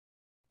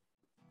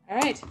All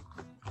right.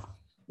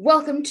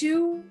 Welcome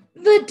to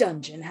the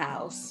Dungeon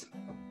House.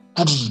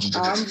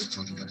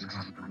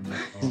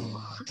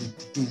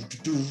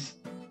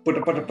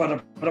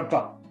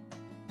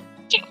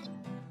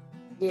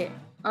 Yeah.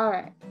 All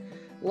right.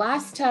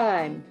 Last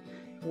time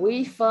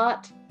we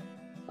fought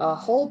a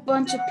whole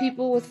bunch of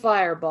people with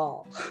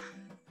fireball.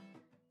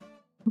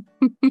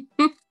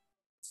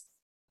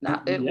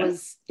 It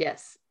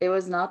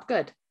was not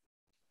good.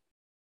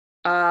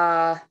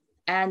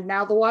 And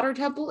now the water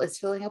temple is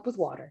filling up with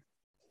water.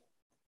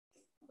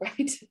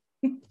 Right?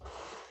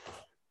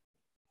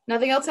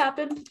 Nothing else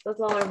happened? That's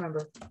all I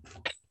remember.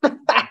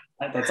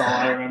 That's all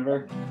I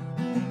remember.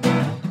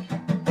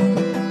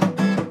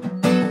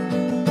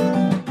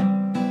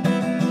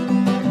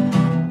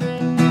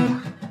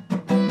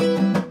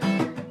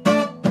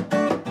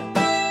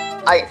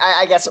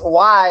 I guess,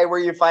 why were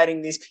you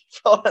fighting these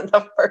people in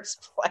the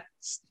first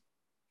place?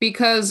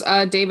 Because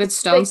David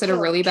Stone said a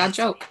really bad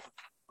joke.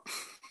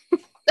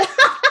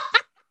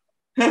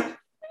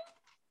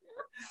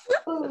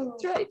 Oh,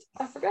 that's right.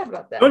 I forgot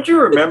about that. Don't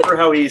you remember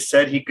how he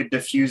said he could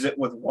diffuse it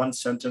with one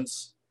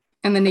sentence?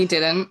 And then he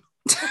didn't.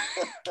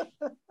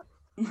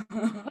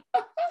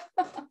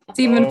 It's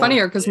even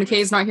funnier because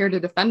McKay's not here to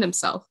defend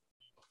himself.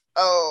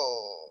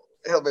 Oh,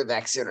 he'll be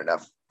back soon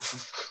enough.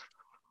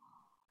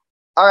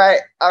 All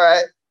right.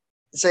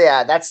 So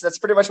yeah, that's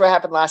pretty much what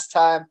happened last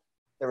time.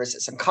 There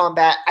was some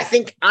combat.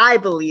 I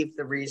believe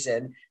the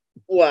reason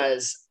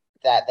was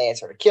that they had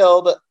sort of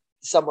killed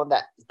someone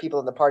that people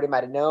in the party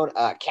might have known.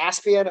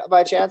 Caspian,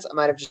 by chance,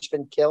 might have just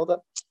been killed.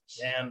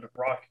 And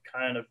Rock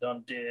kind of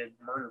did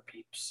murder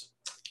peeps.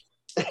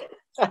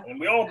 And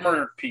we all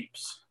murdered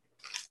peeps.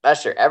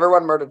 That's true.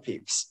 Everyone murdered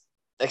peeps,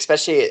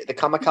 especially the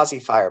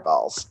kamikaze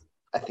fireballs.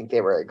 I think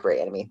they were a great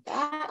enemy.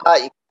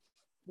 That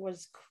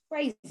was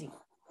crazy.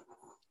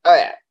 Oh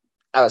yeah,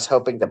 I was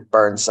hoping to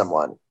burn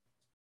someone.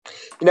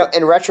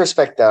 In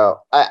retrospect,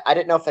 though, I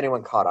didn't know if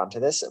anyone caught on to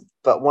this,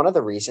 but one of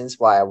the reasons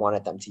why I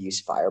wanted them to use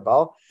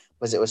fireball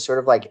was it was sort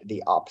of like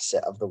the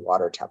opposite of the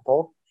water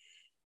temple.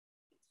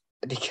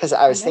 Because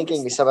I was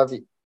thinking some of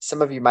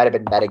you might have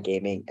been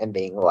metagaming and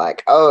being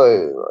like,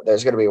 oh,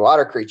 there's going to be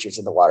water creatures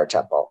in the water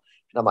temple.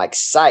 And I'm like,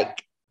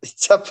 psych,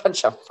 it's a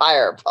bunch of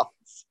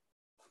fireballs.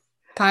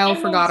 Kyle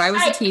forgot I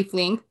was a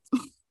tiefling.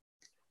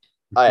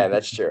 Oh yeah,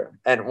 that's true.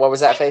 And what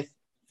was that, Faith?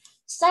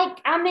 Psych,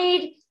 I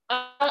made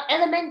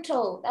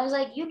elemental. I was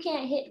like, you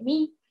can't hit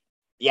me.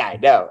 Yeah, I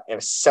know. It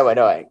was so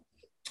annoying.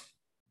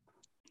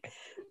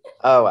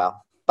 Oh,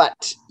 well.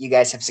 But you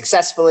guys have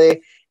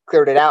successfully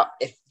cleared it out.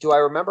 Do I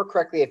remember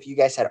correctly, if you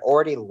guys had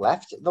already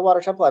left the water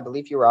temple, I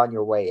believe you were on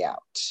your way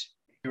out.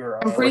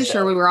 I'm pretty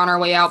sure we were on our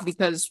way out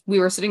because we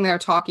were sitting there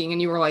talking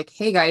and you were like,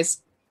 hey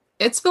guys,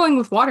 it's filling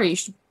with water. You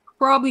should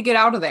probably get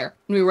out of there.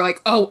 And we were like,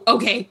 oh,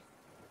 okay.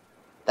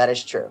 That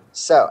is true.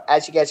 So,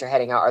 as you guys are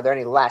heading out, are there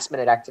any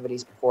last-minute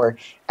activities before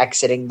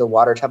exiting the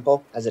water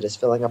temple as it is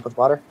filling up with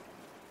water?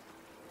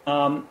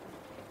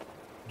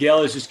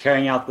 Gail is just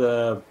carrying out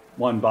the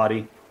one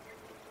body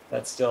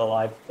that's still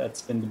alive,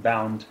 that's been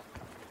bound.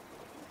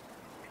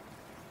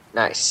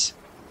 Nice.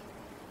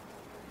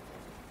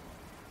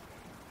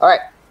 All right.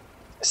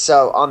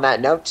 So, on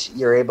that note,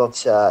 you're able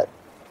to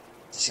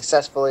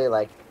successfully,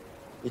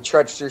 you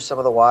trudge through some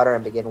of the water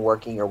and begin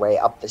working your way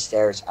up the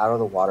stairs out of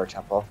the water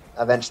temple.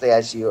 Eventually,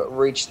 as you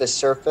reach the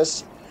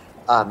surface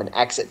and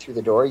exit through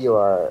the door, you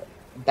are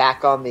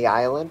back on the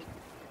island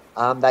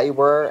that you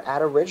were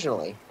at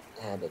originally.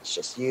 And it's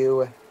just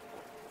you.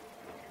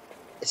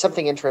 It's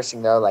something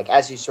interesting, though,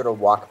 as you sort of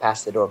walk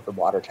past the door of the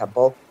water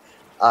temple,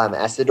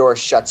 as the door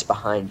shuts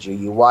behind you,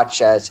 you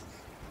watch as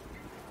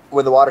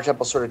when the water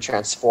temple sort of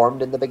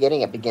transformed in the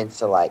beginning, it begins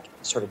to,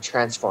 sort of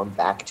transform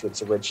back to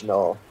its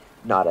original,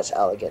 not as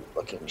elegant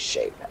looking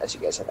shape as you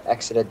guys have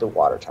exited the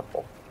water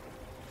temple.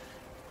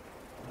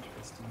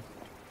 Interesting.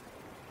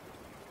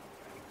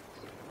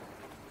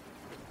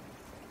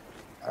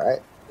 All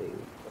right.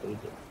 What do you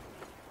do?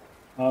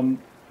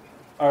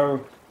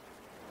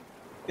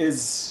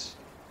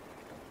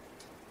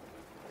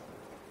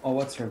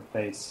 What's her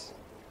face?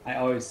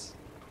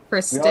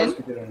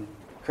 Kristen?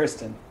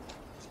 Kristen,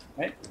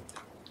 right?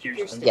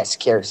 Kirsten. Yes,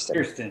 Kirsten.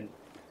 Kirsten.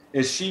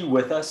 Is she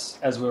with us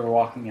as we were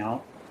walking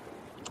out?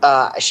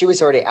 She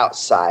was already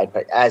outside,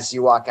 but as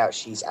you walk out,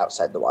 she's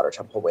outside the water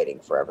temple waiting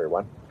for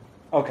everyone.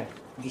 Okay,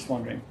 I'm just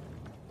wondering.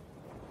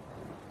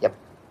 Yep.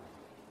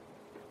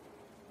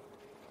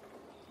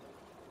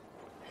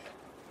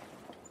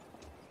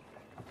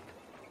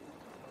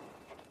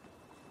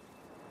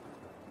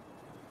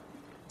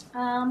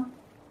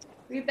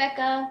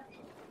 Rebecca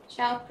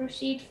shall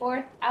proceed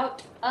forth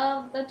out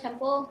of the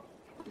temple,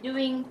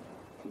 doing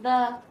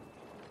the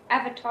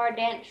avatar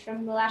dance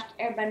from The Last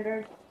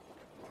Airbender.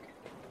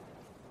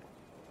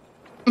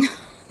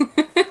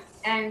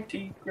 And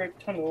Secret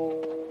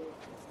tunnel.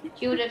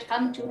 she would have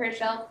come to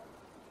herself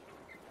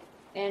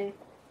and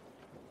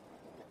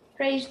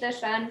praise the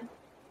sun,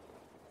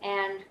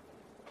 and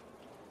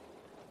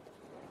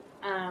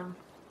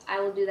I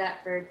will do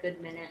that for a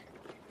good minute.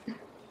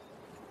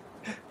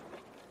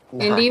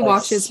 Indy Nice.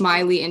 watches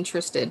Miley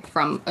interested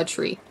from a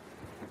tree.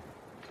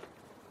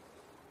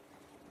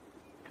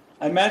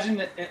 I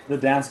imagine the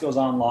dance goes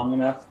on long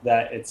enough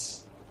that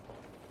it's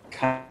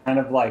kind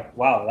of like,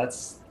 wow,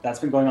 that's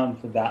been going on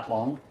for that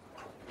long.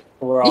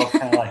 But we're all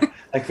kind of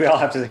like we all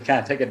have to kind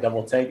of take a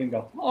double take and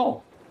go,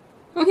 oh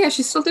yeah,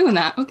 she's still doing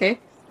that. Okay.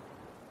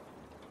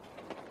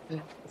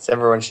 So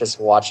everyone's just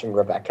watching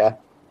Rebecca.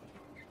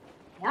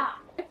 Yeah.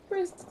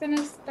 Everyone's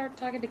gonna start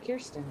talking to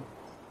Kirsten.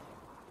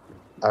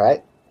 All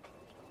right.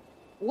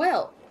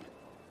 Well,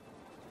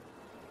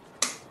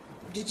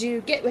 did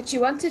you get what you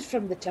wanted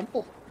from the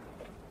temple?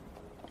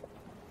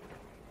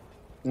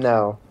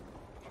 No.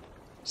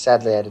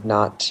 Sadly, I did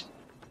not.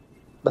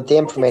 But the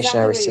information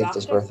I exactly were you received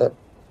is after? worth it.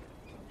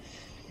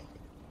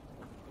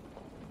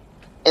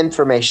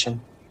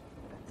 Information.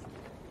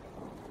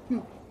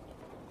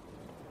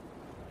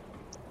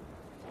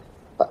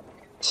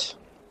 But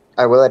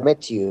I will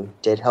admit you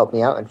did help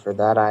me out, and for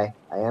that I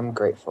am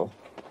grateful.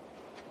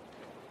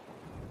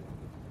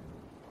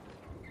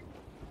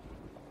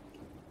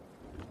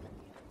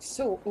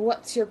 So,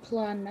 what's your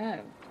plan now?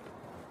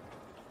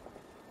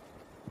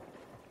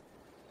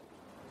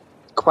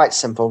 Quite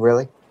simple,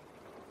 really.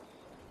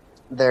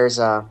 There's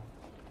a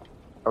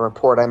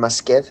report I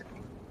must give,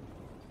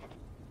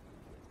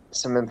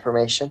 some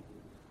information,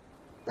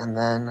 and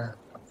then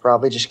I'll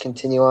probably just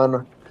continue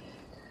on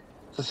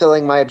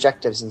fulfilling my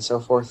objectives and so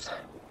forth.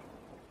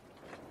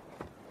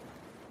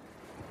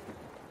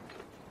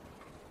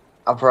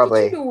 I'll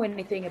probably... Did you know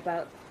anything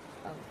about...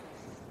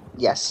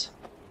 Yes.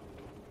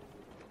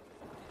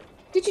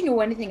 Did you know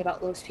anything about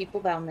those people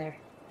down there?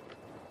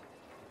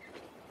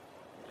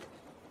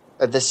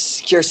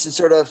 This Kirsten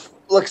sort of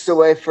looks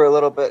away for a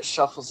little bit,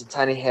 shuffles a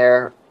tiny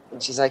hair,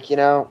 and she's like,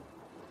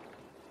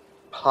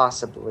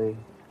 possibly,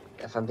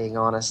 if I'm being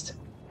honest.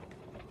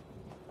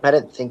 I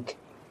didn't think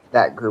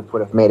that group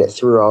would have made it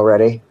through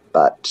already,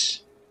 but...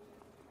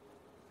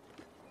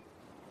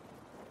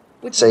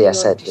 Would So you be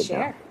yes, I willing to did know.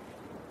 share?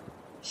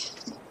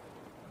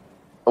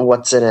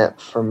 What's in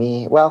it for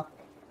me? Well,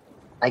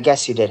 I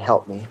guess you did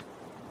help me.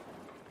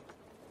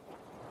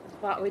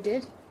 Thought we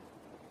did.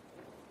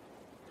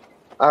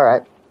 All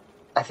right.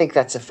 I think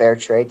that's a fair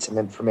trade, some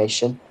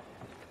information.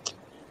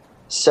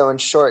 So in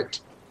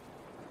short,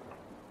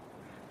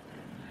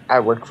 I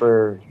work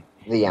for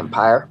the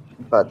Empire,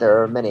 but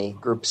there are many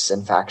groups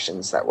and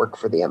factions that work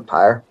for the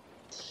Empire.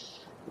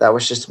 That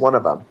was just one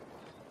of them.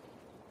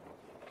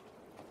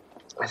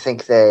 I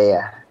think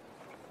they're,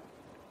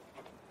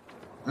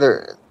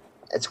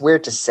 it's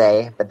weird to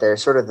say, but they're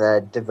sort of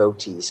the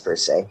devotees, per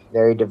se.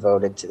 Very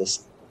devoted to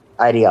this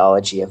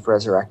ideology of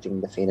resurrecting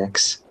the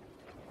Phoenix.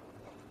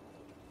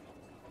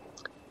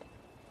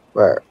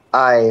 Where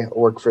I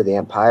work for the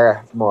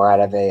Empire, more out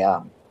of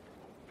a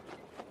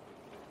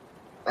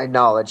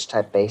knowledge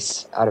type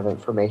base, out of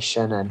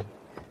information, and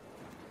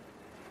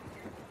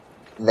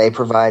they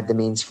provide the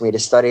means for me to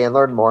study and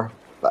learn more,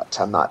 but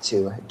I'm not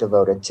too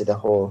devoted to the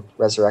whole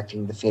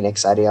resurrecting the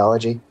Phoenix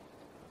ideology.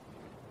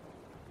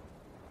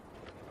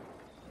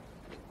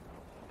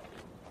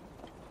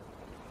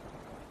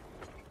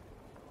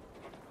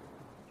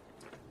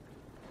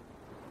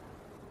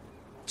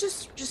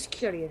 Just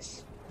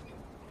curious.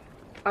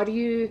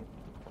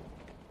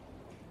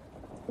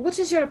 What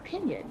is your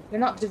opinion? You're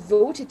not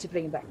devoted to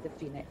bringing back the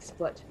Phoenix,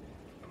 but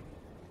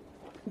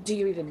do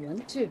you even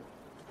want to?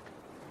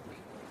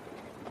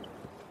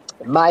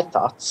 My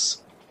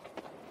thoughts.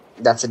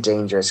 That's a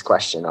dangerous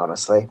question,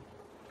 honestly.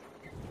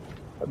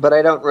 But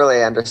I don't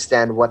really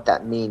understand what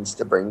that means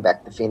to bring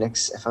back the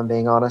Phoenix, if I'm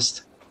being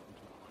honest.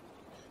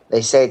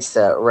 They say it's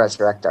to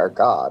resurrect our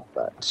god,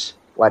 but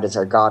why does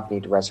our god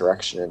need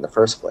resurrection in the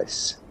first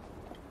place?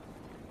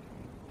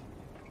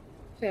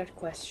 Fair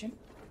question.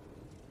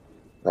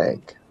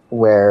 Like,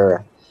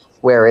 where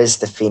is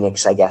the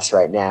Phoenix, I guess,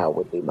 right now,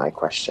 would be my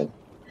question.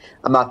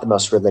 I'm not the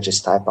most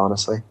religious type,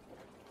 honestly.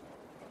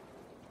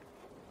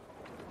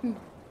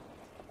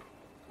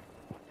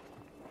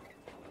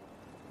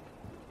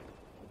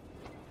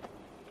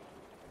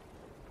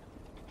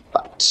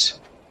 But,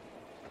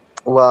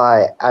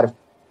 well,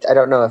 I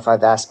don't know if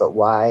I've asked, but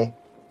why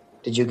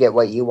did you get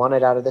what you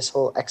wanted out of this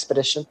whole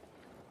expedition?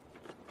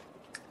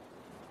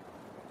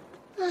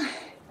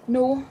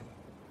 No.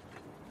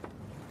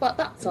 But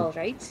that's all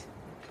right.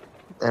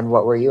 And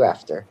what were you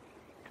after?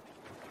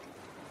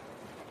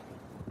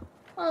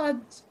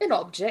 An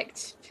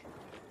object.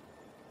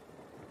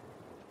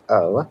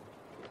 Oh.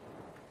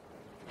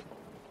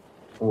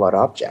 What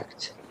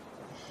object?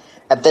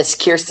 At this,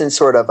 Kirsten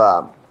sort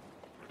of,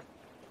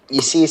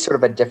 you see sort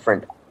of a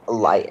different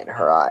light in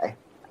her eye.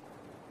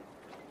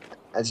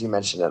 As you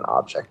mentioned, an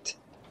object.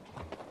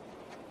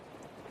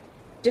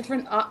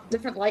 Different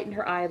light in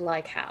her eye,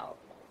 like how?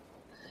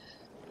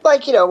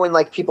 Like, when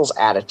like people's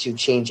attitude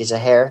changes a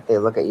hair, they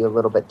look at you a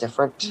little bit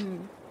different.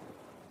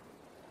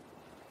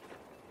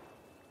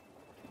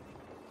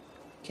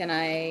 Can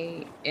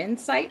I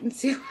insight and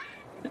see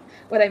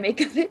what I make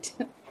of it?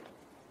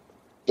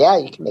 Yeah,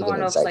 you can make Oh,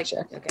 an no, it's insight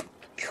like, check. okay,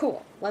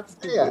 cool. Let's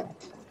do Yeah. it.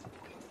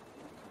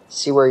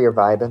 See where you're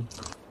vibing.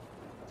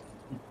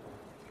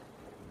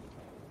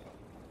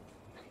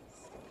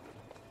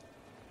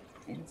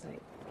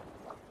 Insight.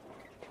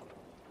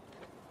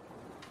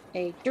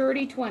 A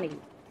dirty 20.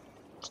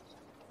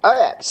 Oh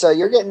yeah, so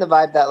you're getting the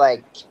vibe that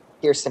like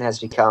Kirsten has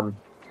become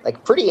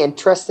like pretty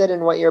interested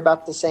in what you're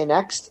about to say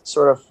next.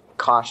 Sort of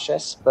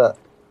cautious, but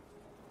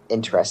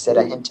interested.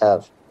 A hint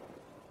of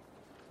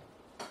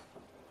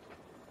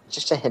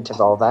just a hint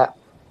of all that.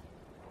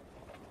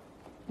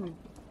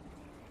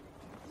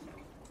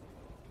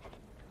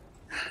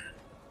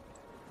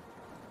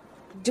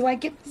 Do I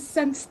get the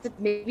sense that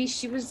maybe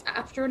she was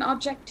after an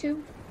object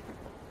too?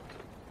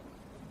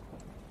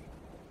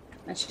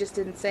 And she just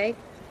didn't say?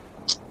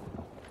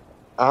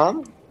 I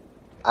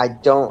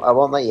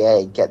won't let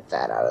you get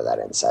that out of that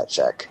insight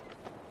check.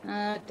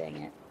 Dang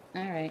it.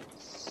 All right.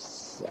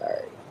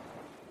 Sorry.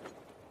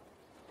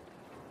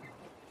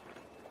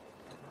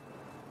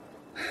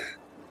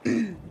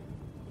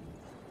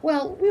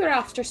 Well, we were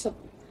after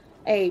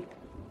a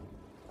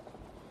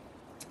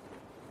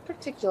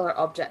particular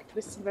object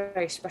with some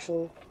very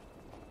special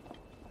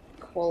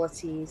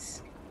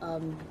qualities.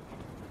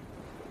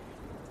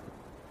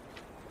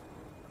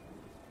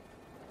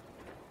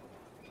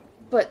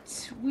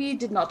 But we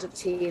did not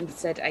obtain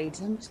said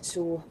item,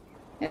 so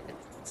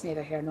it's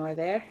neither here nor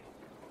there.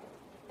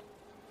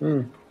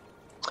 And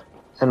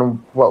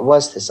what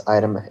was this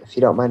item, if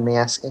you don't mind me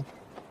asking?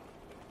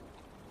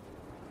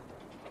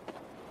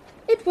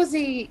 It was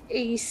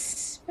a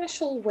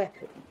special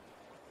weapon.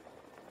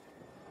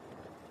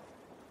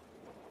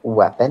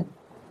 Weapon?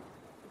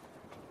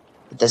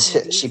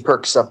 She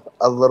perks up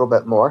a little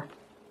bit more.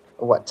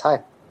 What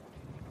type?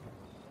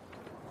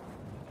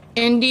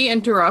 Indy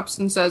interrupts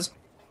and says,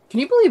 "Can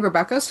you believe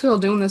Rebecca's still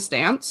doing this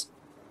dance?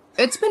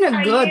 It's been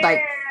a good,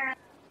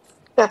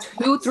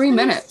 2-3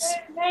 minutes.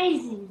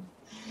 Amazing.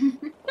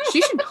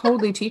 She should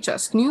totally teach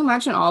us. Can you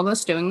imagine all of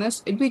us doing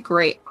this? It'd be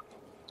great."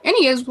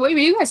 Anyways, what were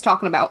you guys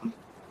talking about?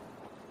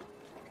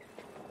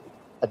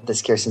 At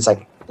this, Kirsten's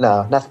like,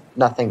 no,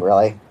 nothing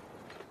really.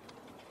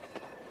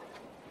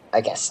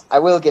 I guess I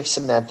will give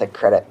Samantha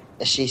credit.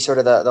 Is she sort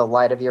of the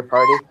light of your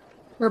party?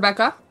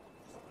 Rebecca?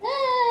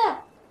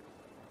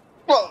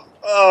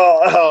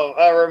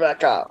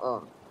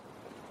 Rebecca.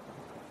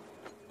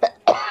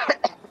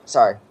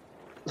 Sorry.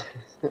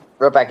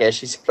 Rebecca, is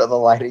she sort of the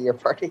light of your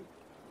party?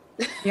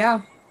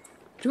 Yeah.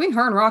 Doing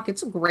her and Rock,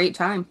 it's a great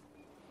time.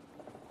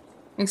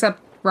 Except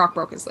Rock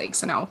broke his leg,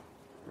 so now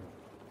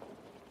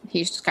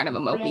he's just kind of a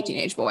mopey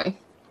teenage boy.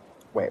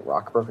 Wait,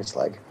 Rock broke his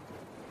leg?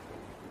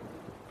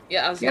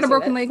 Yeah, I was He had a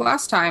broken leg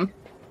last time.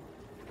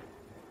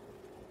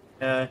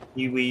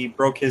 We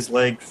broke his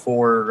leg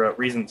for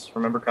reasons.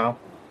 Remember, Kyle?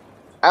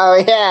 Oh,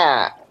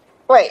 yeah.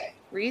 Wait,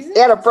 Reason? he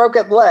had a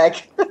broken leg.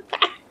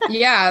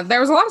 Yeah, there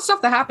was a lot of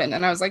stuff that happened,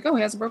 and I was like, oh,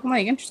 he has a broken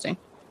leg. Interesting.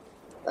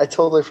 I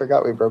totally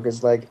forgot we broke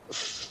his leg.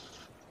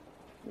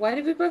 Why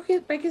did we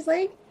break his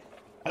leg?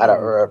 I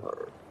don't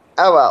remember.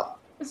 Oh, well.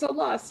 I'm so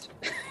lost.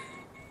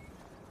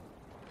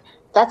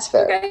 That's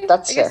fair. Okay,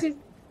 That's I guess fair.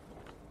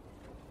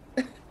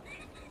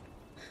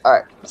 All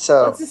right,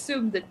 so... Let's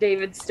assume that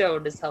David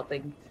Stone is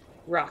helping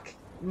Rock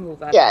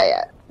move out.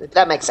 Yeah,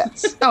 that makes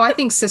sense. Oh, I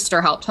think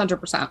Sister helped,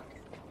 100%.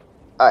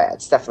 Oh, yeah,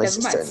 it's definitely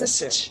Never mind, sister in this.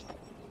 sister.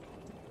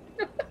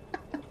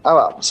 Oh,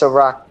 well, so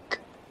Rock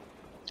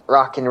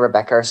and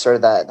Rebecca are sort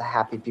of the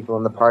happy people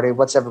in the party.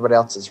 What's everybody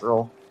else's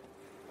role?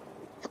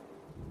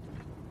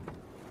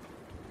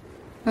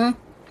 I'm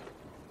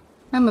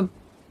a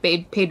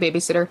paid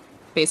babysitter,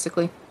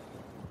 basically.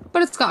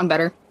 But it's gotten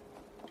better.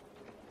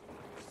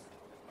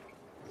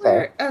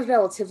 Fair. We're a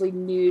relatively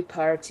new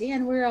party,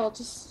 and we're all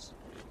just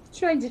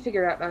trying to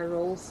figure out our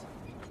roles.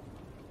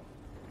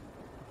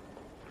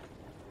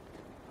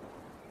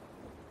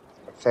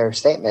 Fair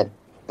statement.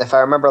 If I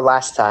remember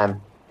last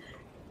time,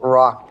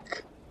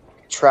 Rock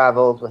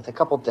traveled with a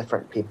couple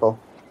different people.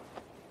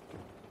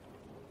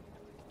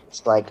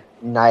 It's like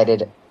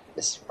knighted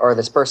this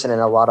person in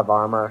a lot of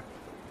armor,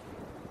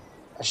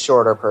 a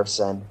shorter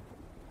person,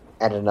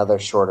 and another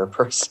shorter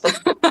person.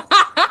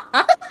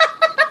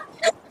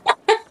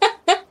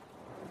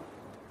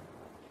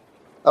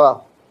 Oh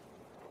well.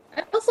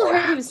 I also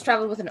heard he was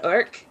traveling with an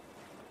orc.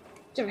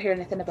 Did you ever hear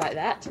anything about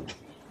that?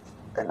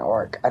 An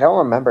orc. I don't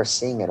remember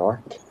seeing an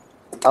orc.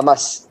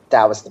 Unless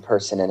that was the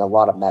person in a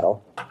lot of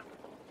metal.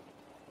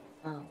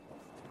 Oh.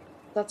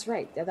 That's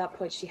right. At that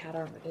point, she had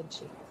armor, didn't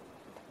she?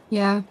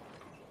 Yeah.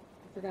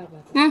 I forgot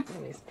about that. Yeah.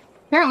 Anyways.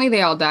 Apparently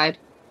they all died.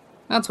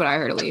 That's what I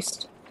heard, at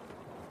least.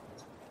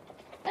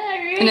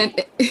 And then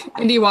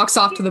Indy walks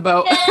off to the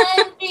boat.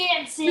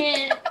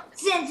 Dancing.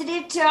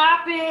 Sensitive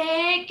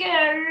topic.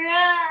 All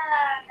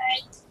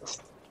right.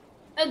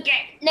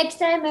 Okay. Next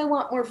time, I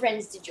want more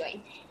friends to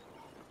join.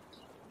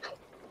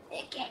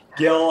 Okay.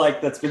 Gil,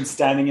 that's been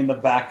standing in the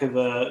back of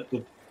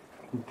the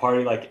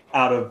party,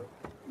 out of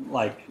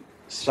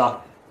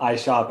eye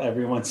shop.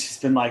 Everyone's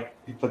just been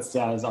he puts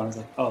down his arms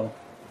oh.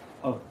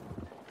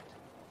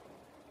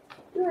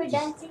 You were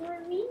dancing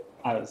with me?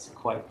 I was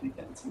quietly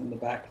dancing in the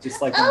back,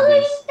 just like one of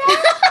these.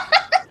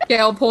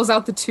 Gail pulls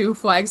out the 2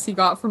 flags he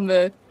got from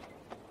the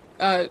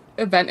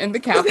event in the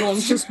Capitol and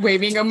is just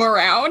waving them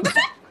around.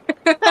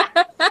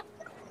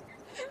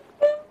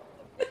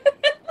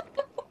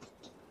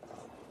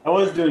 I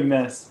was doing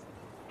this.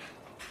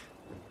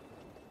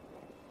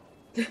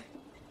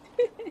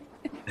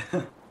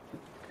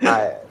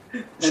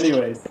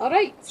 Anyways, All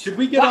right. should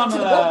we get Back on to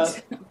the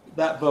boat.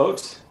 that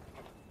boat?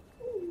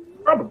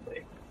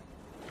 Probably.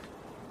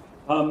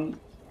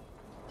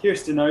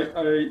 Kirsten,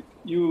 are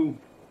you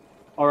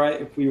all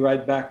right if we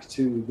ride back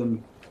to the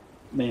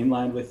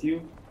mainland with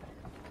you?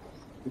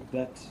 Would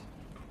that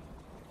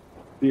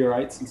be all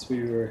right since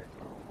we were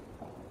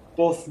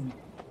both,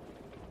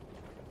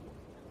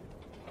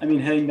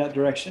 heading that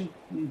direction?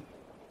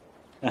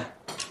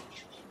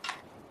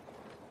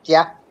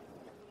 Yeah.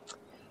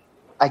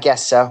 I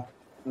guess so.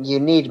 You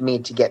need me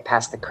to get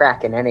past the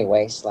Kraken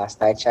anyways,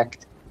 last I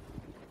checked.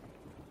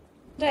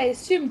 I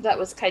assumed that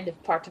was kind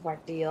of part of our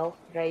deal,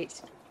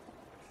 right?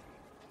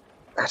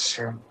 That's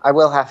true. I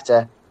will have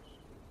to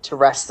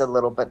rest a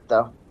little bit,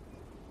 though.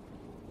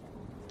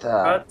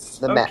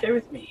 That's okay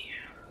with me.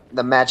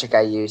 The magic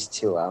I use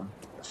to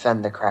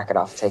fend the Kraken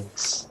off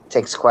takes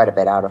quite a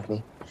bit out of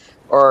me.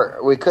 Or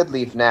we could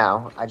leave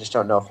now. I just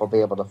don't know if we'll be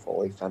able to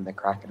fully fend the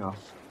Kraken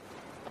off.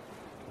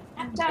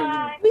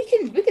 We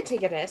can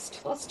take a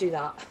rest. Let's do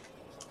that.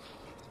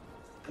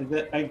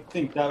 I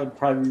think that would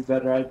probably be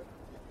better.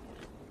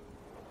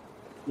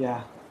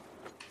 Yeah.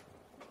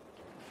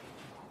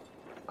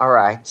 All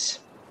right.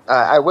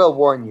 I will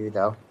warn you,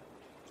 though.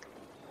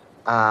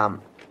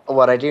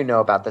 What I do know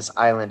about this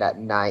island at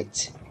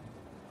night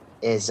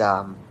is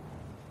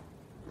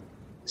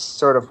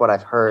sort of what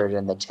I've heard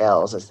in the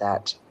tales is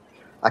that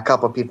a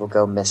couple people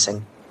go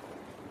missing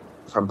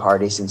from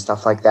parties and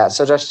stuff like that.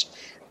 So just,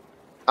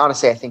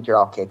 honestly, I think you're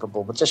all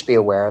capable, but just be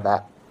aware of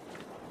that.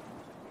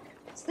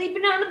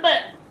 Sleeping on the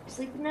boat.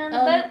 Sleeping on the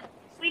boat.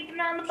 Sleeping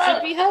on the boat.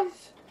 Should we have?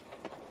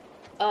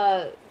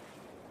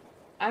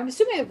 I'm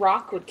assuming the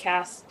rock would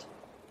cast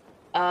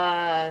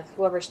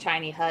whoever's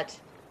tiny hut.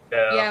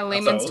 Yeah,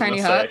 Layman's tiny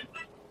hut.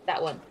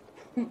 That one.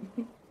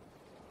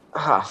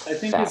 Ah, I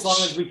think fetch. as long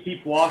as we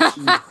keep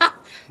watching,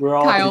 we're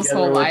all Kyle's together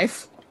whole with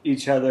life.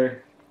 each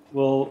other,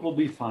 we'll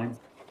be fine.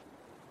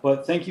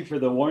 But thank you for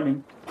the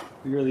warning.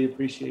 We really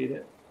appreciate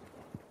it.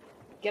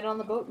 Get on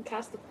the boat and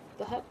cast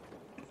the hut.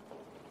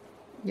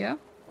 Yeah.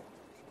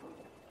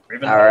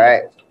 All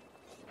right.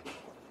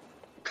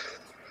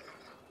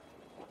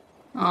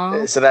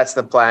 Oh. So that's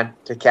the plan,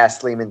 to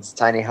cast Lehman's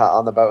tiny hut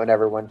on the boat and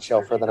everyone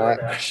chill for the night.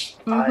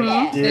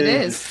 Mhm, it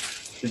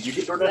is. Did you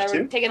get Is DoorDash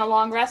everyone too? taking a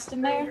long rest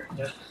in there?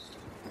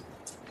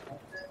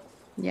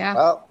 Yeah.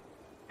 Well,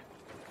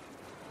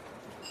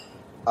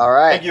 all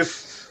right. Thank you.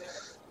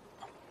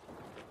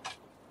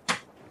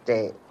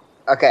 Dave.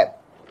 Okay.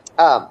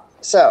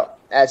 So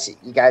as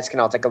you guys can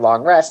all take a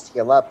long rest,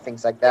 heal up,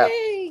 things like that.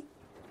 Yay!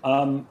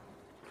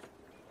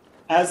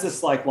 As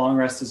this long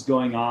rest is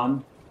going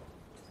on,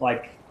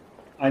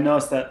 I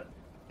noticed that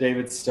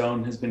David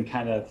Stone has been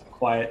kind of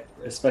quiet,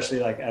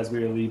 especially as we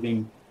were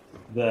leaving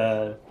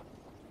the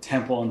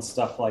temple and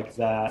stuff like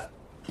that,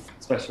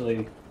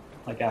 especially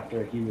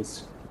after he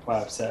was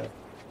quite upset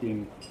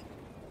being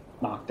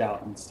knocked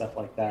out and stuff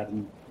like that.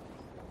 And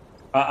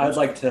I'd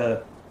like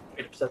to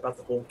About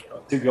the whole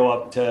count. go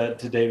up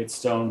to David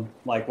Stone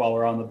while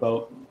we're on the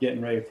boat getting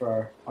ready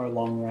for our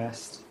long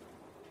rest.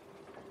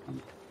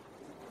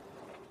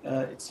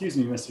 Excuse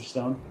me, Mr.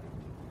 Stone.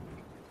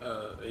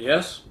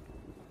 Yes?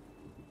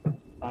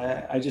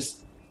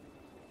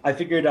 I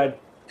figured I'd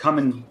come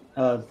and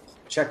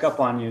check up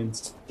on you and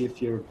see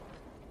if you're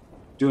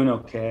doing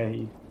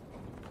okay.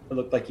 It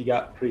looked like you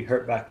got pretty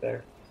hurt back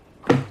there.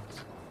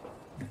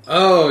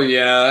 Oh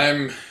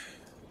yeah,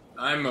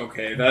 I'm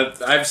okay.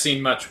 That I've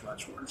seen much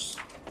worse.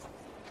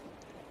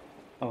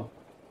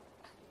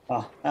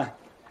 That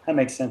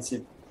makes sense.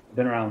 You've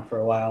been around for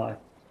a while.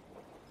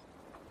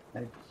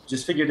 I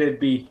just figured it'd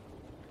be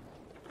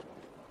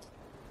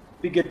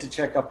good to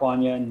check up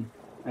on you,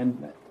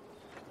 and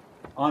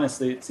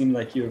honestly, it seemed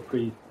like you were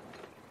pretty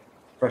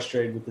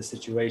frustrated with the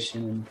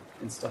situation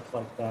and stuff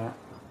like that.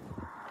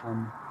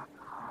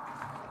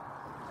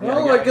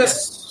 Well, I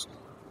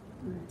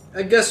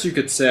guess you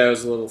could say I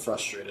was a little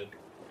frustrated.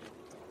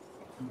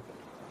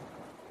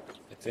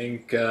 I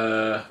think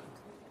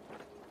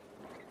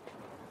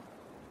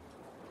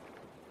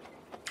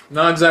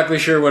not exactly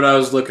sure what I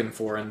was looking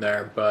for in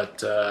there,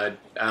 but I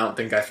don't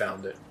think I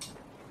found it.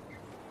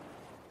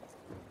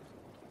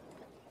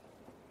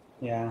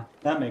 Yeah,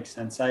 that makes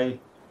sense. I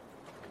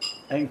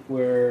think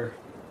I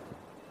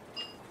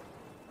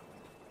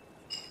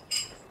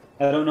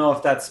don't know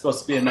if that's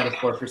supposed to be a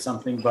metaphor for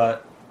something,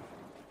 but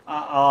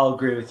I'll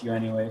agree with you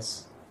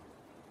anyways.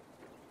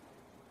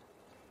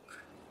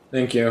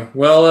 Thank you.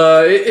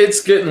 Well,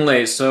 it's getting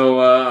late,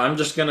 so I'm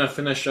just gonna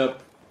finish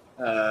up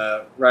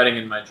writing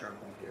in my journal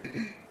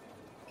here.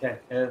 Okay.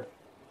 If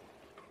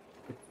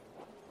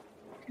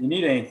you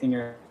need anything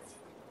or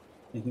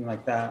anything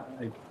like that,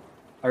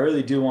 I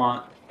really do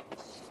want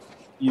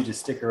you to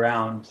stick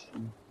around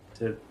and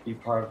to be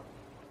part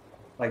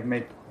of,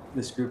 make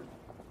this group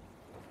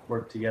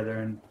work together.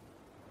 And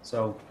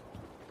so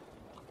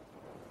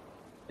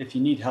if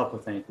you need help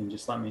with anything,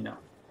 just let me know.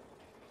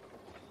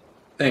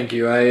 Thank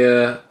you.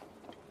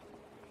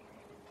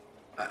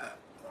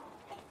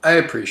 I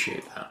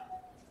appreciate that.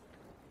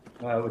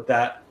 With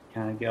that,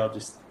 kind of Gail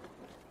just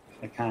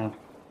kind of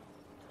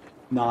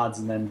nods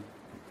and then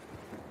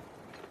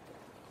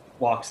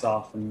walks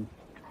off and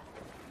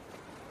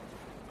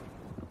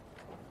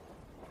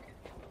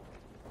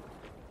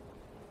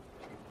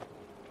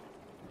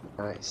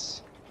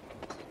Nice.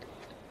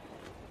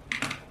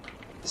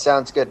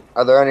 Sounds good.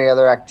 Are there any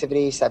other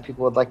activities that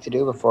people would like to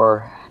do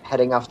before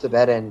heading off to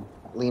bed in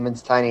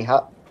Lehman's tiny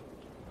hut?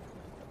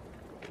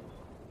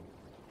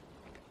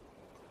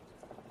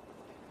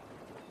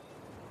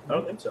 I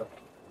don't think so.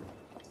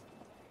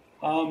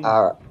 All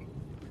right.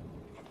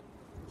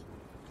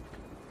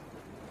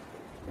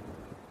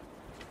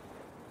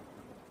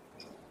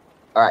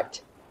 All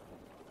right.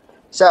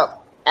 So,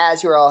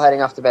 as you're all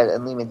heading off to bed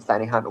in Lehman's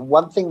tiny hut,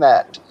 one thing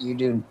that you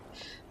do,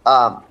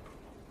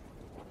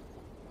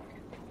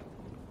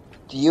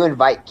 do you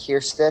invite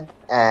Kirsten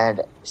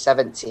and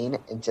 17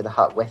 into the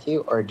hut with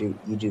you, or do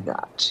you do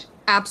not?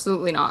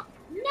 Absolutely not.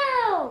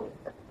 No.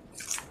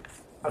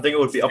 I think it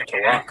would be up to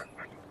Rock.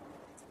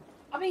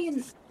 I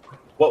mean,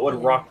 What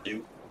would Rock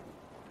do?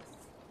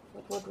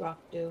 what would Rock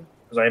do?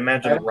 Because I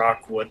imagine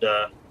Rock would.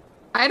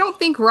 I don't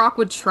think Rock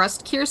would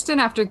trust Kirsten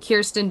after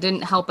Kirsten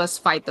didn't help us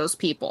fight those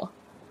people.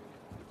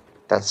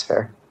 That's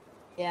fair.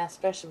 Yeah,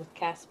 especially with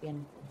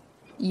Caspian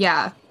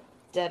Yeah.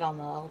 dead on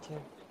the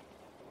altar.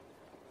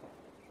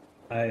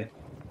 I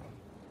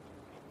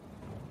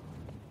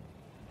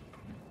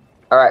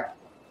All right.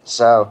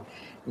 So,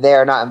 they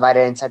are not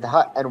invited inside the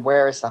hut. And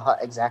where is the hut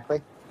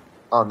exactly?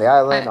 On the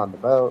island, on the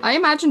boat? I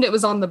imagined it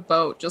was on the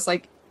boat, just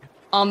like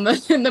on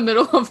the in the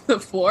middle of the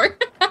floor.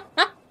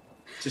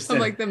 just On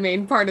like the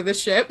main part of the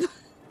ship.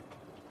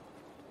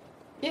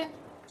 Yeah.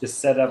 just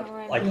set up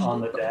Alright. like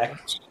on the deck.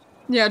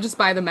 Yeah, just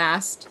by the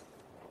mast.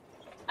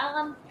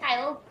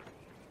 Kyle,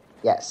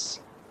 Yes.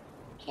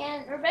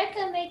 can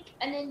Rebecca make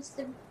an I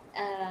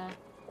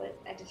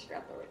just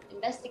forgot the word.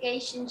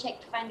 Investigation check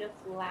to find the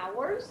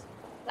flowers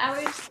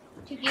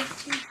to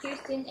give to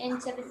Kirsten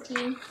and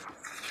 17.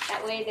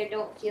 That way they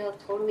don't feel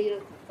totally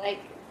like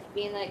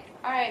being like,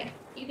 all right,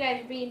 you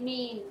guys are being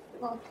mean.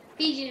 We'll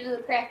feed you to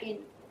the Kraken.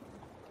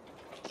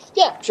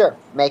 Yeah, sure.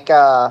 Make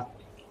a...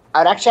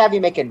 I'd actually have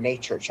you make a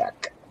nature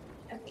check.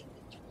 Okay.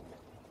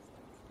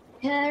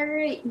 All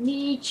right,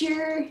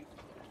 nature.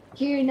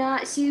 You're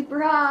not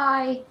super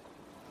high.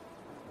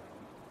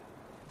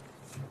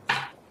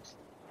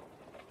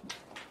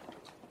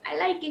 I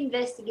like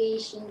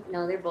investigation.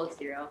 No, they're both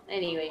 0.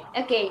 Anyway,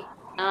 okay.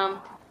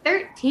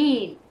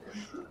 13.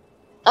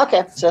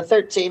 Okay, so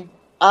 13.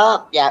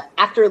 Yeah,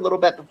 after a little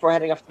bit before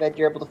heading off to bed,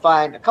 you're able to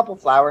find a couple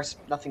flowers,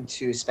 nothing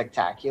too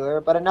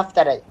spectacular, but enough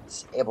that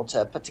it's able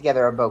to put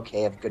together a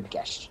bouquet of good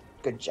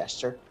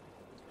gesture.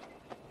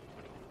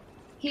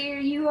 Here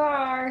you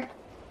are.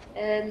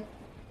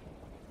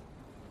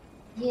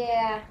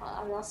 Yeah,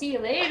 I'll see you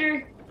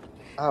later.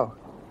 Oh,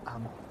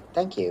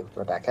 thank you,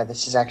 Rebecca.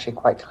 This is actually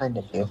quite kind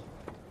of you.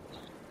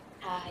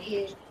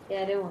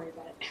 Yeah, don't worry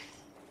about it.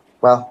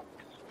 Well,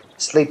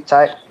 sleep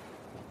tight,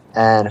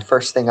 and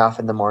first thing off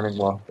in the morning,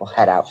 we'll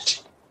head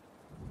out.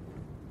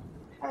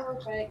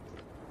 Perfect.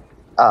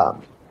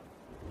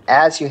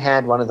 As you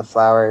hand one of the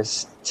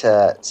flowers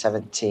to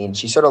 17,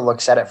 she sort of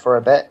looks at it for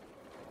a bit,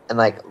 and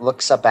like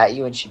looks up at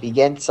you, and she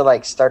begins to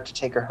like start to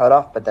take her hood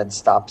off, but then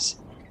stops,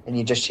 and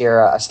you just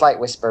hear a slight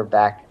whisper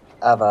back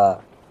of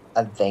a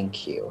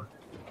thank you.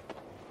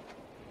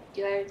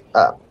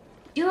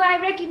 Do I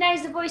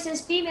recognize the voice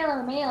as female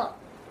or male?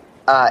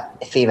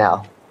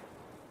 Female.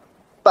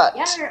 But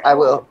Yeah, I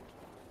will.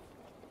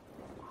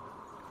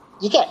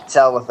 You can't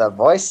tell with a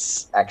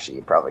voice. Actually,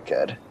 you probably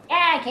could.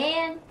 Yeah, I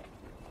can.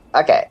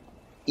 Okay.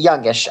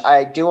 Youngish,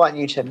 I do want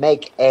you to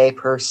make a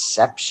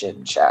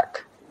perception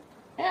check.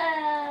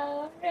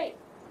 Right.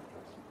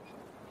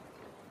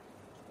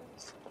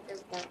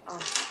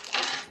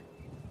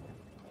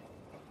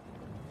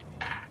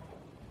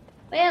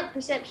 Well,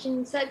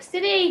 perception sucks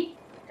today.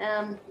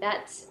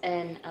 That's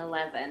an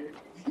 11.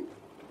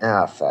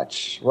 Ah,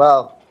 fetch.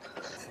 Well,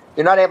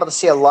 you're not able to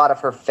see a lot of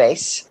her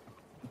face,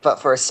 but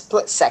for a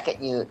split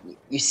second,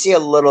 you see a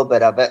little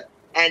bit of it,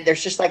 and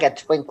there's just like a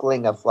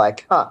twinkling of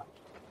like, huh,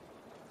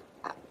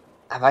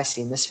 have I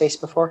seen this face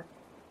before?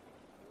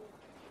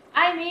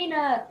 I mean,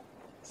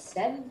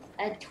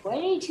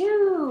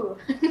 22.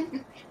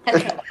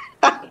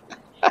 All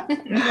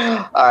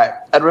right,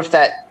 and with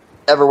that,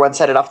 everyone's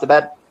headed off to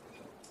bed.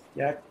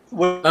 Yeah.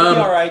 Would it be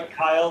all right,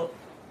 Kyle,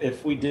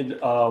 if we did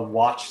a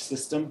watch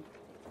system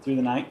through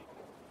the night?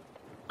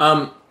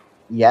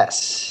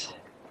 Yes.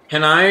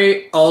 Can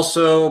I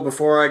also,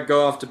 before I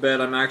go off to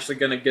bed, I'm actually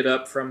going to get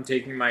up from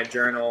taking my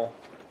journal,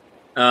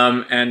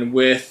 and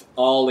with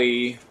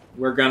Ollie,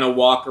 we're going to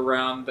walk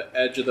around the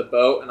edge of the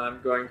boat, and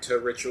I'm going to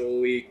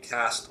ritually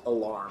cast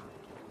Alarm.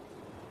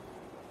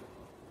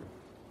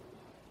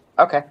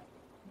 Okay,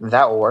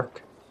 that will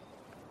work.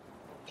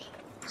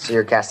 So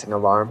you're casting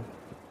Alarm?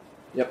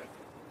 Yep.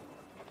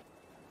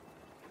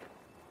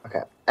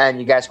 Okay, and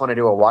you guys want to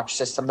do a watch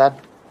system then?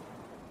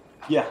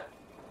 Yeah.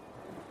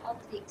 I'll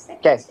take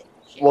second. Okay.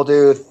 We'll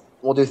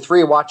do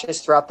 3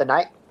 watches throughout the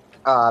night.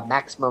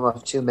 Maximum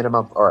of 2,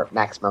 minimum, or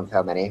maximum of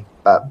how many?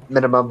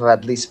 Minimum of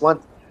at least 1.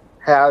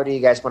 How do you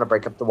guys want to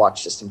break up the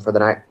watch system for the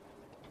night?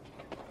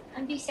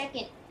 I'll do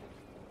second.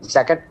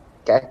 Second?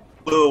 Okay.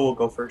 Lou will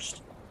go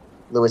first.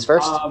 Lou is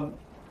first.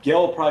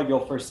 Gil will probably go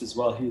first as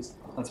well.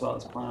 That's what I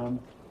was planning.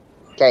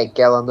 Okay,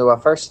 Gail and Lou are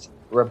first.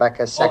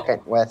 Rebecca's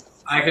second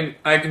with. I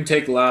can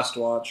take last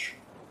watch.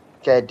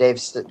 Okay,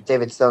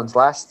 David Stone's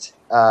last.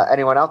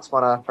 Anyone else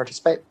want to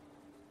participate?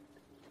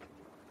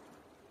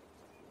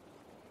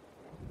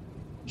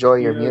 Joy,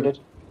 you're muted.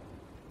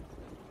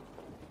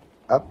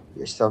 Oh,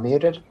 you're still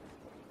muted.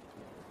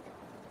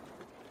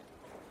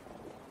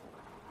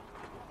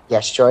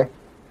 Yes, Joy.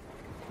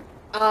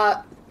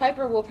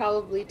 Piper will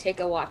probably take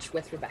a watch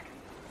with Rebecca.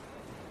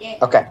 Yeah.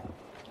 Okay.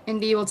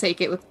 Indy will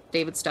take it with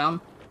David Stone.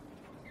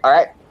 All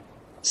right.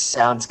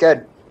 Sounds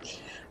good.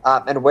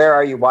 And where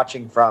are you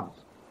watching from?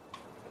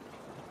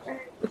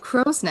 The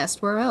crow's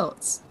nest, where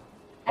else?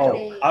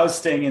 Oh, I was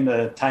staying in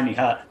the tiny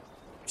hut.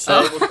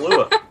 Same with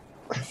Lua.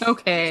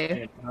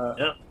 Okay.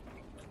 Yeah.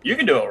 You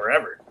can do it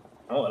wherever.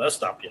 Don't let us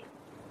stop you.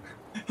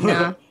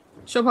 Yeah.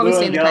 She'll probably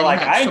stay in the Lou, tiny like,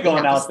 hut. I She'll ain't be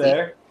going half out asleep.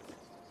 there.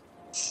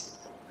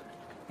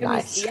 Can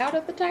Nice. we see out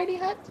of the tiny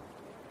hut?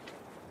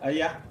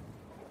 Yeah.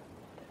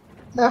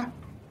 Yeah.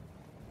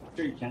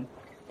 Sure you can.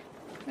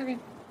 Okay.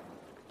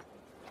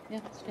 Yeah,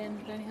 stay in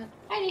the tiny hut.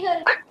 Tiny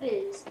hut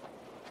is.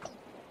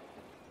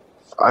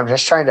 I'm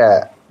just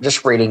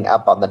reading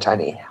up on the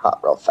tiny hut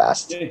real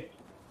fast. Yeah.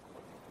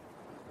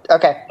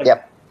 Okay.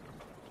 Yep.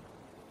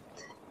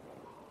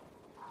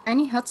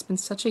 Tiny hut's been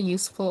such a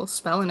useful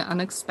spell in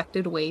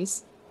unexpected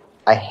ways.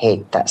 I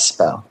hate that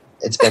spell.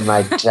 It's been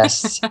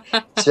it's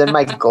been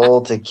my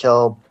goal to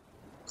kill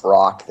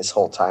Brock this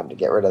whole time to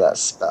get rid of that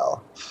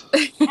spell.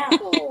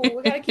 Oh,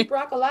 we gotta keep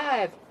Brock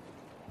alive.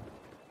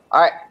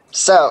 All right.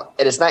 So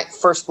it is night.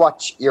 First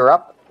watch. You're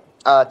up.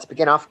 To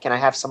begin off, can I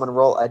have someone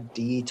roll a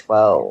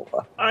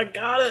d12? I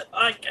got it.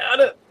 All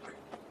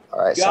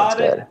right. Sounds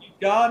good. You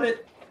got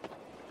it.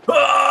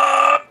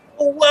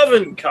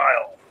 11,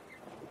 Kyle.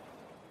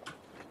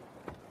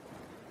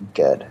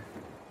 Good.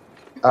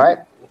 All right.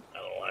 I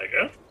don't like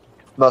it.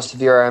 Most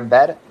of you are in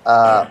bed.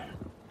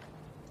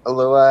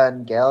 Alua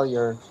and Gail,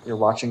 you're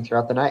watching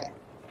throughout the night.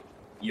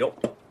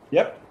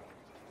 Yep.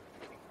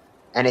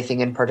 Anything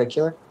in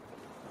particular?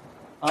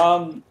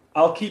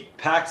 I'll keep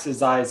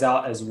Pax's eyes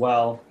out as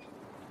well.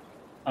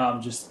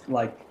 Just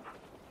like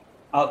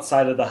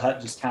outside of the hut,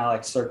 just kind of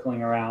like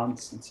circling around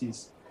since he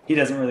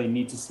doesn't really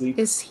need to sleep.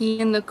 Is he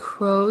in the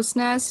crow's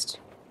nest?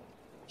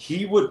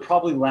 He would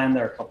probably land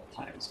there a couple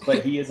times,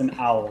 but he is an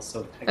owl,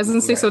 so I was gonna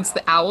say, so it's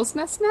the owl's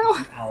nest now?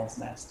 an owl's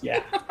nest.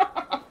 Yeah.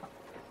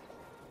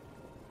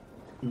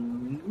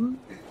 All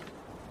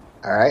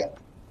right.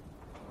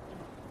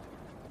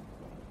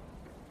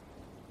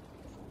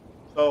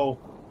 So,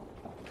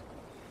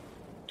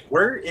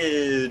 where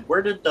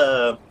did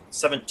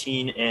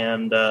 17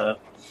 and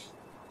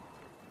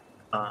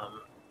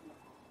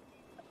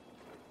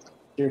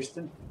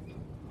Kirsten.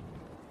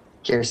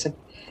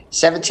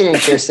 17 and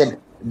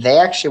Kirsten, they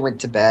actually went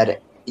to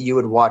bed. You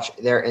would watch,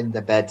 they're in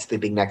the bed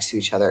sleeping next to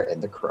each other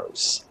in the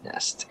crow's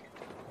nest.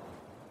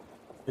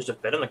 there's a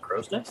bed in the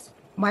crow's nest?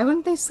 Why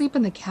wouldn't they sleep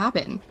in the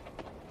cabin?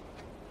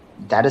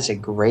 That is a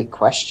great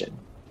question.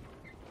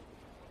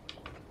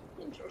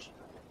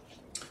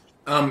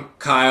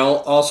 Kyle,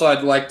 also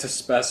I'd like to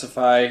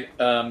specify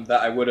that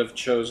I would have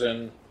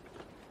chosen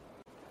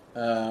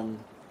the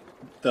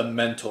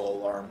mental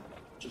alarm,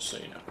 just so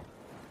you know.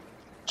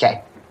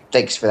 Okay.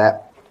 Thanks for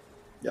that.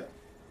 Yep.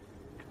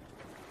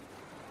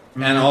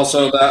 And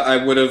also that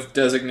I would have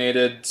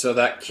designated so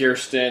that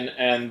Kirsten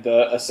and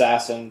the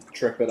assassin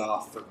trip it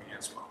off for me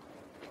as well.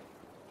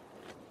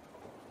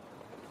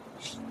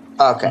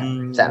 Okay.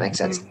 That makes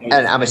sense.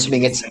 And I'm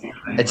assuming it's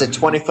a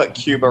 20-foot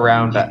cube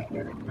around.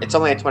 It's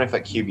only a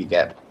 20-foot cube you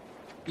get.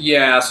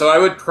 Yeah, so I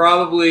would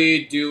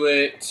probably do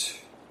it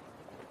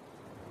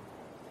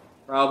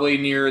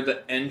near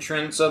the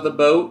entrance of the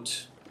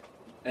boat,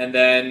 and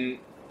then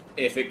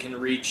if it can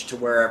reach to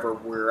wherever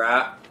we're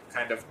at,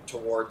 kind of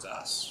towards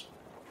us.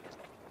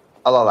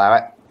 I'll allow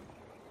it.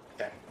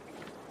 Okay.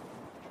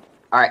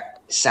 All right.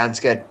 Sounds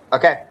good.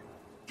 Okay.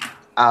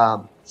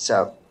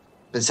 So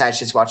besides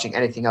just watching,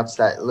 anything else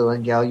that Lou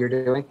and Gail you're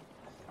doing?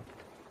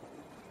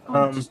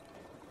 Kind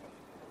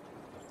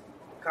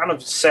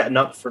of setting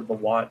up for the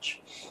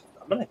watch.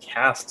 I'm gonna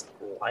cast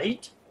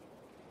light.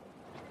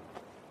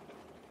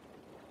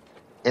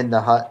 In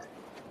the hut?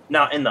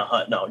 Not in the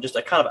hut, no, just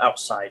kind of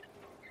outside.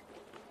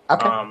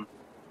 Okay.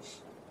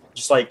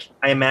 Just like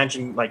I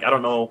imagine, like I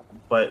don't know,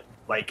 but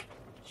like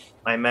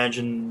I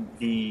imagine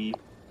the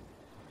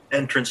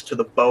entrance to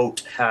the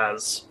boat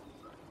has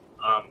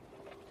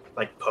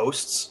like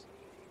posts,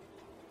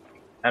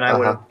 and I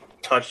would have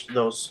touched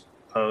those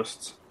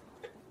posts.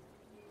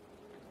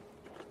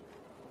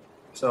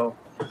 So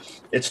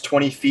it's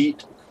 20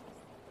 feet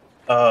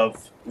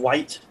of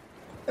light,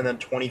 and then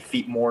 20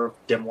 feet more of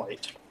dim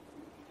light.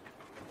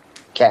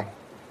 Okay.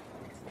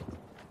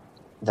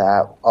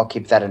 I'll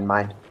keep that in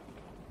mind.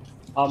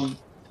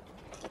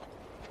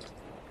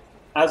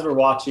 As we're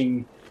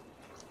watching,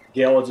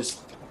 Gail will just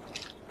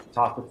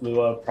talk with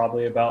Lua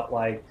probably about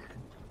like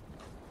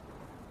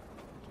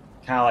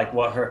kind of like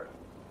what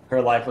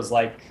her life was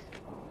like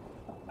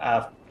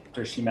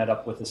after she met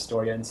up with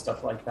Astoria and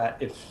stuff like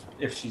that,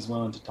 if she's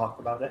willing to talk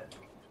about it.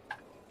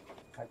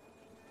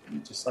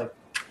 Just like,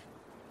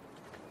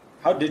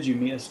 how did you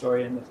meet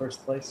Astoria in the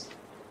first place?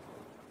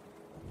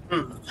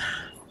 Give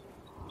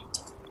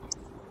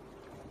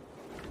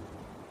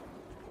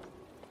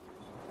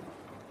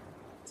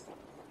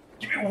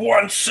me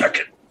 1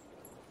 second.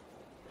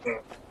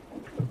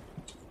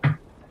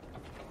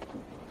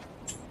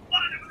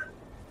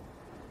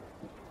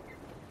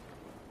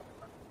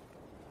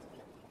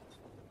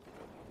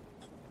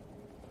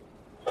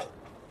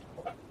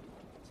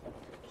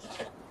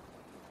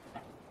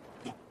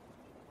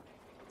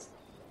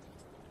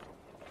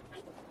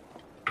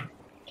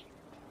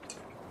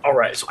 All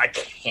right, so I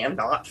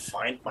cannot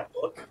find my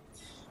book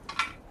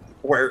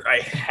where I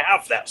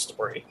have that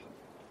story.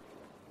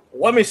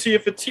 Let me see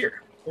if it's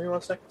here. Give me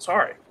 1 second.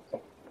 Sorry.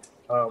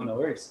 No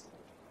worries.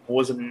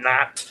 Was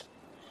not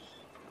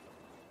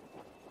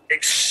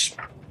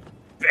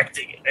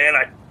expecting it, and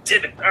I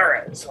didn't. All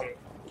right, so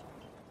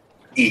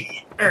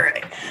all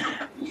right.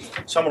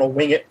 So I'm gonna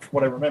wing it for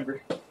what I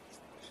remember.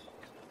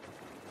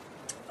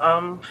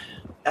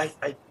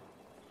 I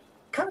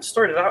kind of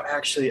started out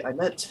actually. I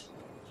met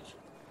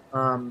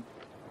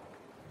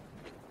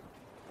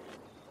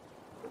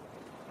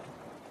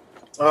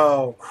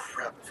oh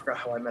crap! I forgot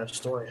how I met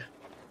Astoria.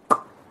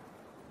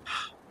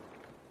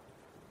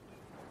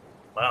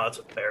 Wow, that's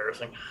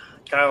embarrassing.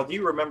 Kyle, do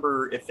you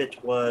remember if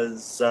it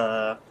was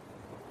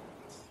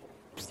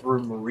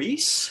through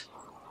Maurice?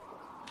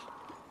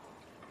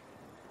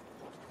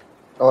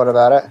 What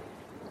about it?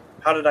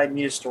 How did I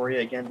meet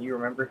Astoria again? Do you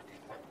remember?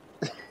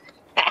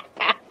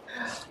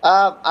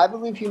 I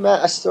believe you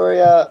met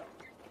Astoria,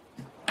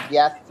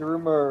 through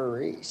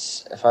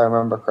Maurice, if I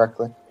remember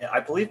correctly. Yeah,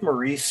 I believe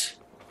Maurice.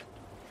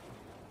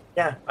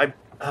 Yeah,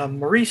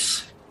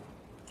 Maurice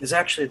is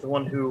actually the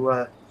one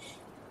who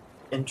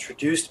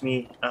introduced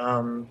me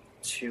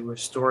to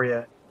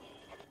Astoria.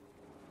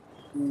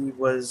 He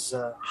was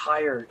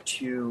hired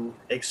to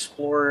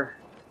explore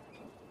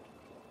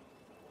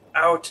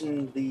out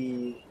in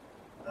the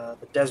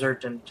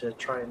desert and to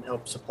try and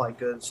help supply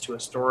goods to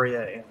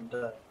Astoria and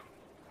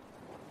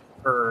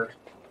her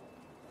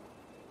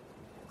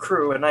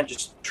crew. And I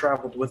just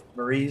traveled with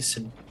Maurice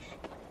and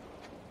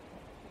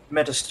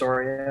met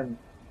Astoria and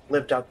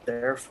lived out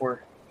there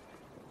for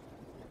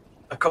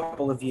a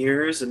couple of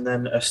years, and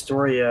then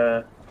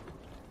Astoria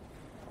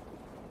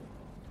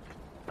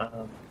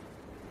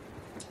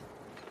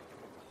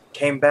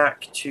came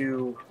back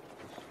to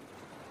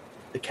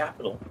the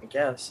capital, I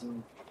guess.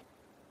 And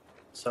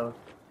so,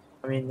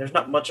 I mean, there's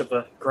not much of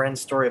a grand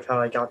story of how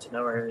I got to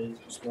know her. It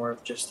was more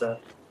of just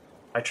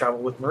I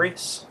traveled with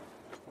Maurice.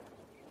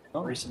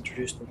 Maurice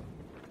introduced me.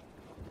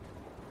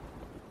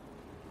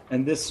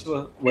 And this,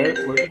 where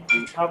did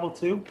you travel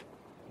to?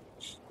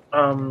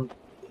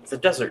 The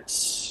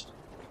deserts.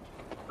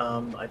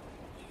 I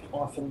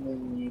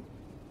often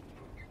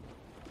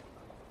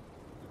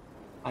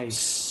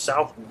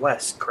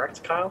southwest,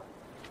 correct, Kyle?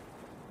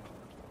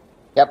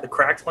 Yep. The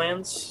cracked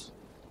lands?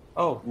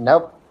 Oh.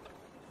 Nope.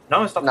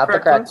 No, it's not the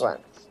cracked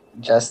lands.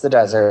 Just the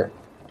desert.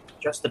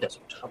 Just the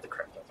desert, not the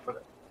cracked lands. Okay.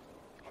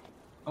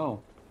 Oh.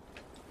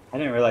 I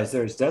didn't realize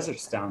there was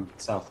deserts down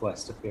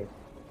southwest of here.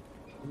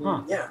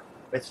 Huh. Yeah.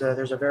 It's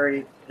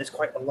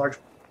quite a large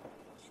one.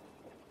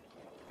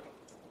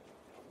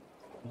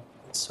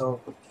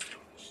 So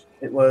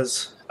it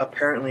was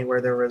apparently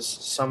where there was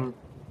some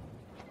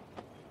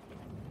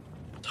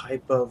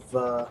type of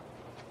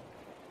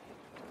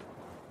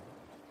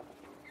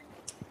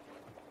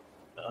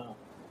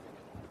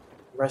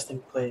resting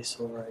place,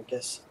 or I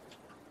guess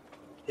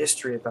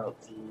history about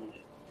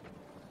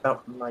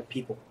my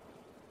people.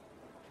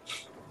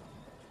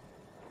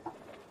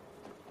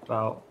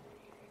 About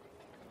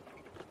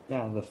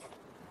the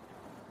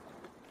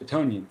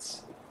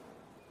Bretonians.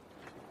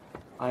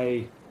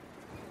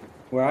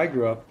 Where I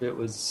grew up, there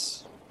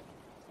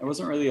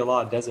wasn't really a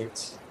lot of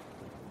deserts.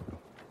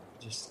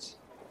 Just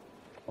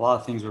a lot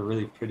of things were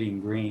really pretty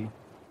and green.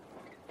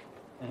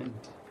 And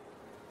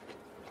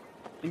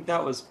I think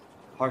that was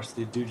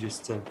partially due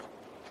just to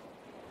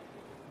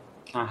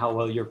kind of how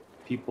well your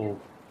people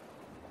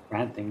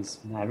ran things.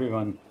 And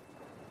everyone,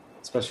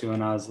 especially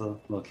when I was a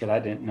little kid, I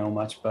didn't know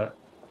much, but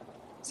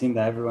it seemed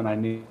that everyone I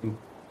knew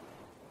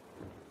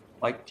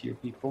liked your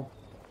people.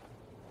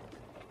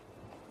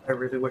 I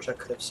really wish I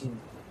could have seen.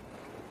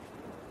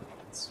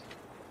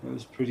 It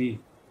was pretty.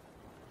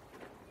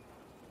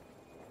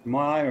 From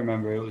what I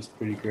remember, it was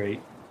pretty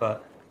great,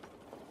 but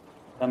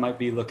that might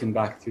be looking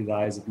back through the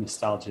eyes of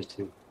nostalgia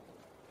too.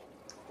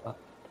 But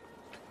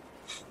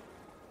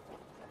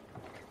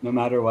no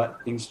matter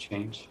what, things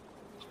change.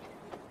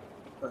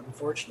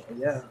 Unfortunately,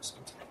 yeah,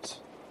 sometimes.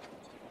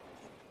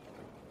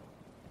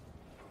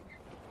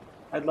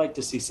 I'd like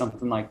to see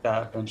something like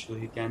that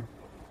eventually again.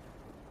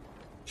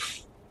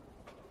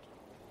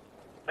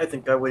 I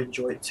think I would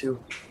enjoy it too.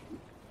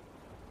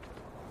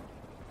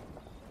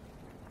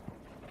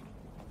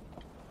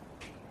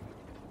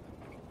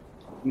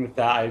 And with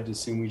that, I'd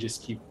assume we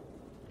just keep.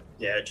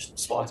 Yeah, just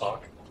small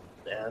talk.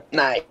 Yeah.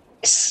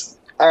 Nice.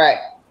 All right.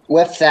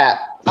 with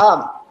that,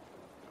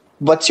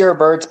 what's your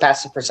bird's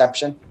passive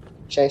perception,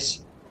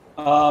 Chase?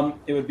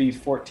 It would be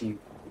 14.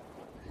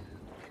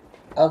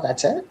 Oh,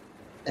 that's it?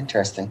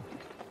 Interesting.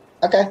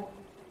 Okay.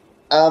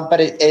 But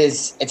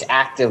it's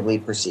actively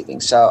perceiving,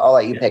 so I'll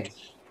let you pick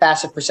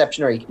passive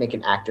perception, or you can make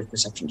an active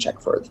perception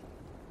check for it.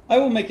 I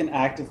will make an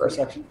active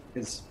perception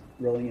because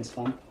rolling is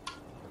fun.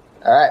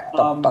 All right.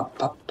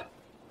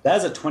 That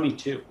is a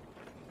 22.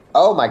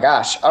 Oh my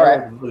gosh! All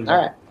right. Really All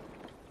right.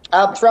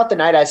 Throughout the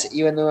night, as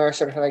you and Lou are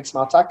sort of having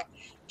small talk,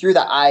 through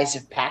the eyes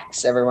of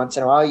Pax, every once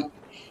in a while,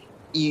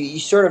 you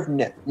sort of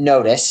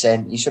notice,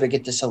 and you sort of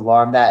get this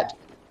alarm that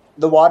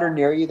the water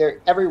near you, there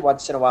every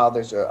once in a while,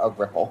 there's a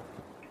ripple.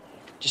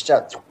 Just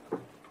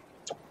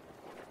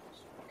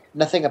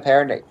nothing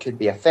apparent. It could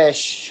be a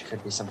fish,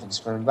 could be something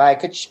swimming by, it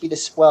could just be the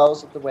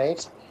swells of the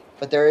waves,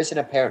 but there is an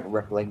apparent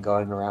rippling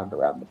going around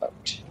the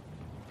boat.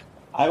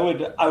 I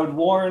would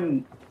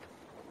warn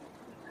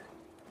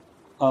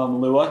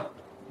Lua,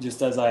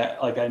 just as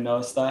I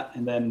noticed that,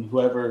 and then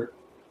whoever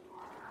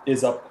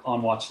is up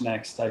on watch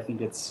next, I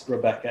think it's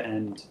Rebecca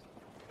and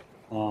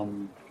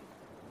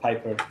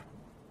Piper.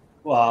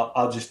 Well,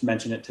 I'll just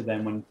mention it to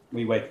them when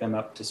we wake them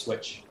up to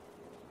switch.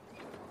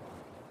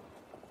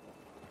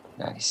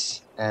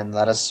 Nice. And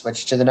let us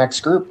switch to the next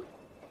group.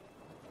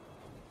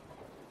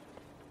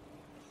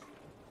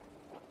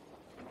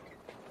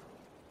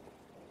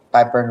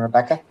 Piper and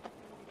Rebecca.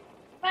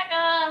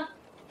 Rebecca!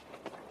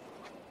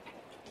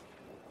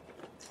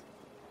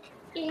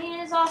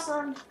 It is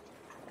awesome.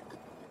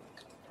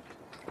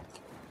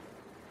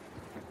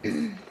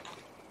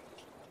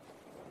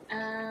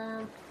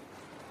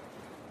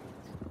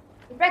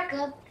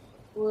 Rebecca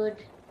would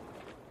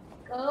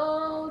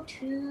go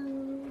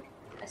to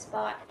a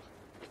spot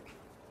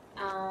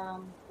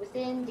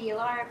within the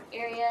alarm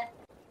area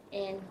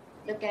and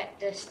look at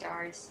the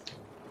stars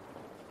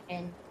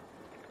and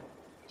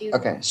do.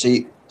 Okay, so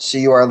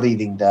you are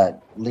leaving the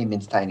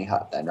Lehman's tiny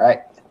hut then,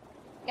 right?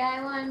 Yeah,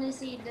 I want to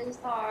see the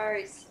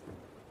stars.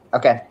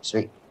 Okay,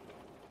 sweet.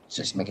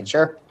 Just making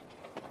sure.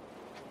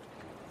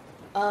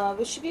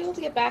 We should be able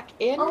to get back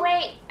in. Oh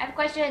wait, I have a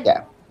question.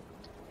 Yeah.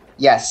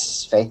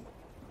 Yes, Faith.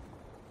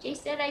 Jay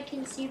said I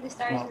can see the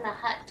stars in the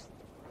hut.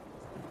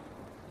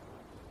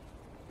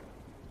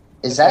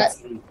 Is that?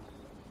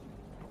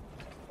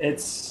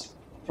 It's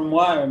from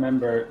what I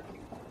remember.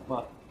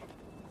 What?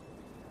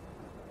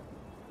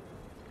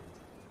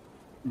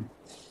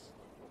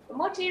 From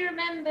what he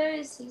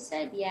remembers, he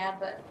said yeah,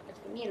 but if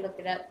we need to look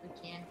it up, we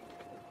can.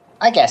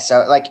 I guess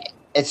so. Like,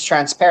 it's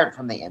transparent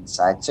from the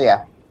inside, so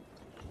yeah.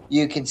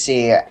 You can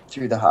see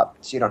through the hut,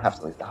 so you don't have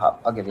to leave the hut.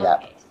 I'll give you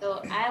that. Okay,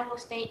 so I will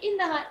stay in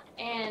the hut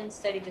and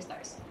study the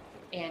stars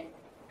and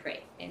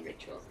pray and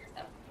rituals and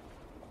stuff.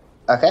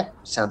 Okay,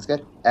 sounds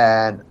good.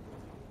 And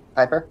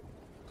Piper?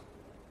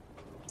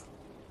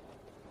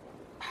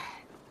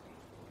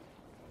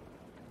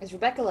 Is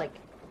Rebecca like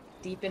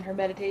deep in her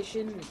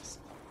meditation? Is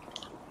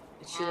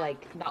she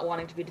like not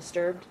wanting to be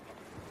disturbed?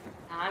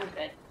 No, I'm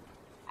good.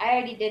 I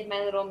already did my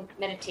little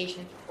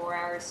meditation for 4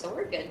 hours, so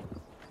we're good.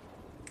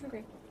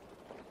 Okay.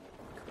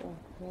 Cool.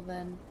 Well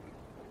then,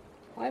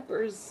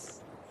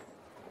 Piper's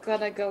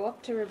gonna go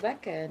up to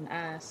Rebecca and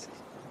ask,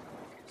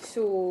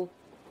 so,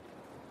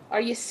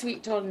 are you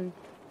sweet on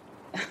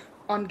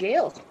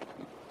Gale?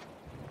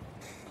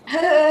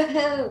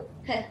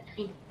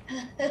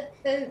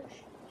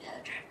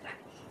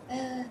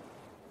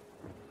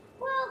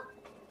 Well,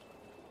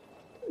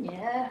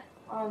 yeah,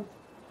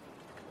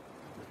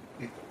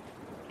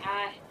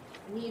 I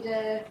need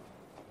to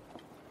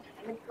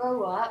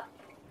grow up,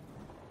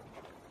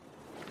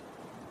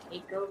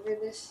 take over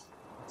this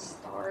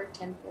star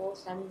temple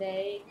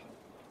someday,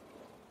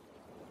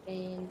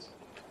 and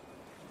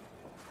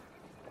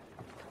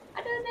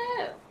I don't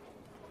know.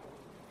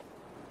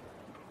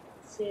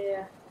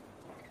 So,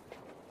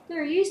 who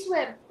are you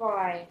swept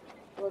by,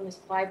 little Miss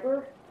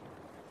Piper?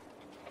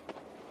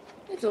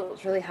 I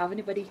don't really have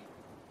anybody.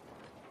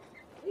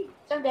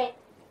 Someday.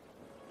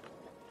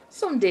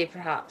 Someday,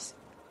 perhaps.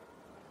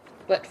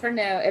 But for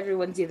now,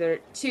 everyone's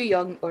either too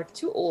young or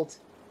too old.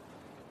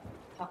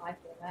 How I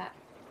feel that.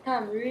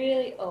 I'm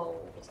really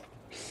old.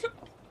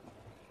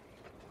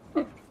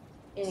 In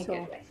a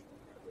good way.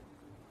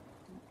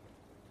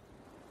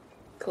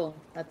 Cool.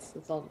 That's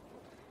all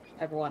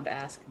I ever wanted to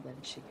ask, and then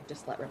she could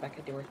just let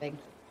Rebecca do her thing.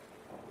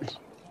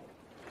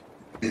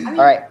 All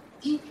right.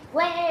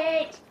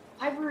 Wait!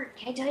 Piper,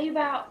 can I tell you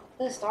about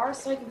the stars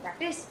so I can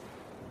practice?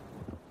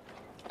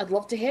 I'd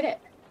love to hit it.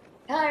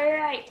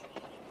 Alright.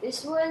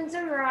 This one's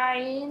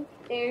Orion.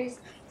 There's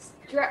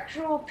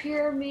structural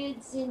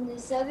pyramids in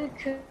this other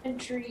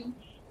country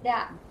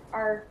that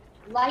are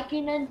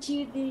likened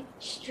unto the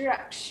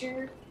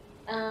structure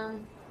of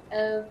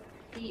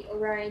the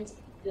Orion's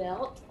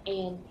belt,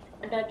 and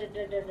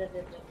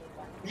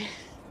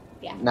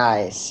yeah.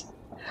 Nice.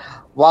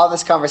 While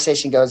this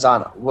conversation goes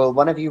on, will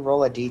one of you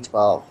roll a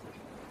d12?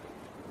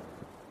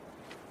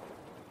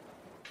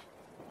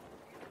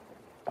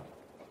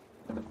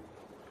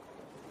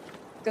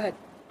 Go ahead.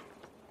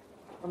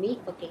 For me?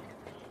 Okay.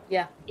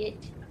 Yeah. It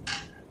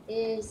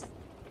is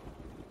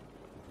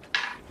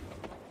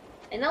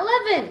An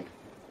 11.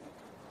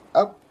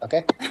 Oh,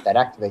 okay. That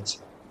activates.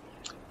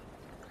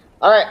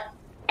 All right.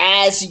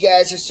 As you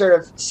guys are sort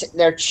of sitting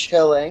there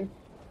chilling,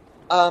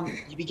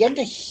 you begin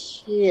to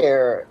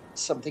hear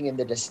something in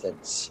the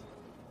distance.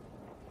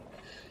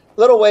 A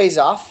little ways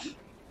off.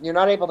 You're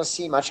not able to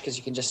see much because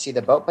you can just see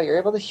the boat, but you're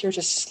able to hear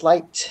just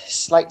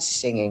slight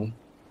singing.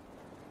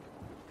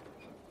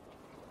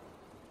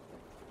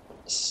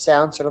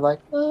 Sound sort of like.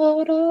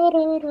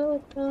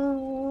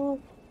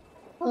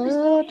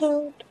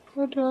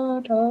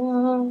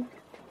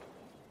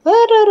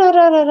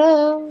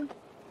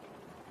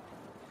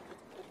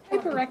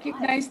 Piper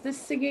recognize this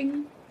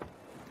singing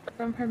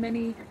from her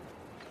many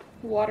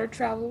water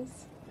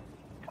travels.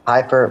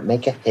 Piper,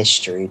 make a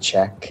history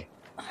check.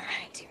 All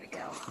right, here we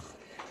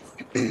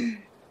go.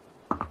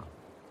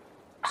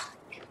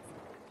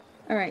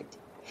 All right,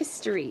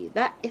 history.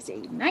 That is a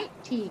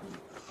 19.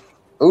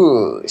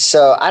 Ooh,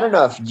 so I don't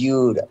know if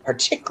you'd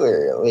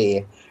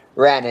particularly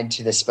ran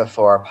into this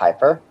before,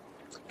 Piper,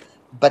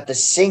 but the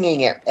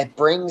singing, it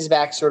brings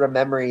back sort of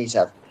memories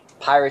of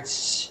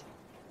pirates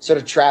sort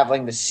of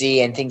traveling the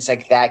sea and things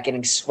like that,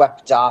 getting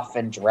swept off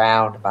and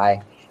drowned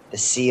by the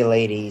sea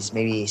ladies,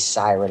 maybe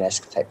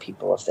siren-esque type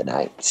people of the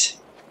night.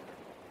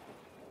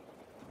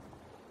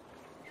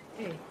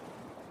 Hey.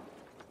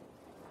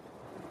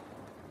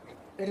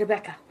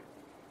 Rebecca.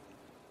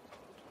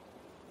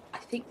 I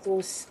think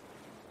those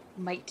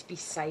might be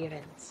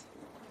sirens.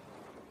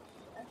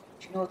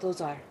 Do you know what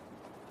those are?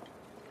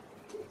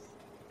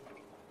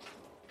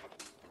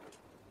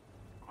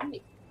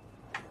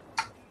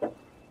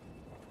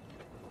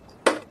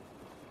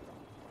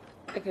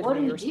 What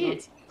do we do?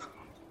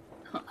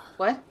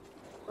 What?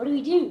 What do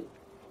we do?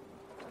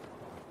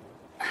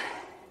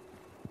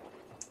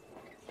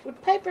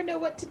 Would Piper know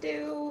what to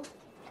do?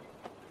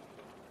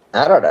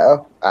 I don't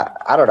know.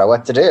 I don't know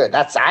what to do.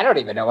 I don't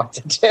even know what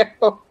to do.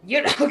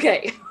 You know,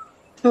 okay.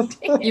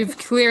 You've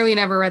clearly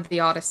never read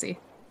the Odyssey.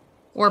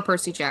 Or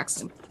Percy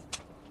Jackson.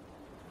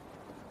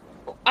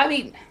 I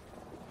mean,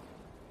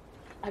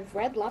 I've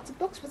read lots of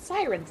books with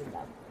sirens in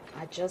them.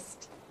 I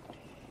just...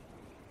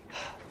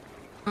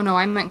 Oh no,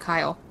 I meant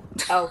Kyle.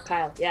 Oh,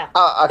 Kyle, yeah.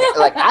 Oh, okay.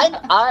 Like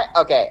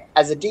okay.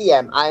 As a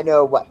DM, I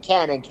know what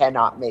can and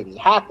cannot maybe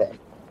happen,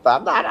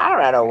 but I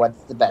don't know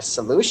what's the best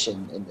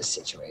solution in this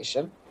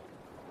situation.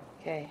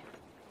 Okay.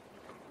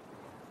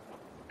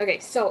 Okay,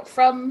 so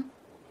from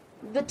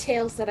the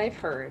tales that I've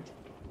heard,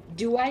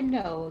 do I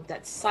know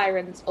that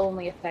sirens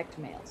only affect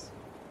males?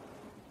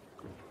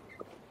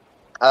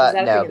 Is that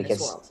a No, thing in this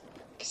because world?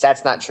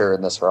 that's not true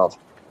in this world.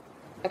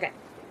 Okay.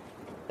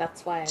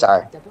 That's why I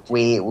Sorry, double-checked.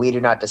 we do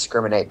not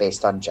discriminate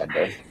based on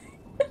gender.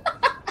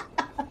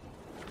 All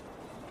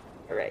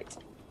right.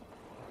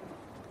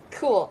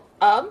 Cool.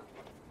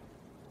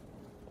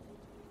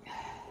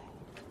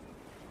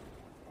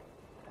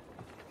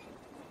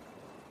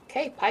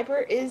 Okay,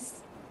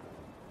 Piper's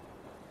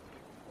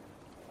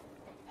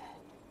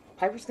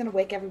gonna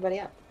wake everybody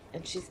up,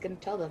 and she's gonna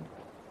tell them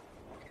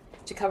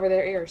to cover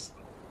their ears.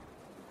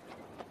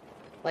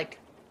 Like,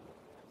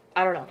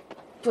 I don't know,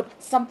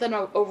 put something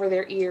over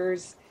their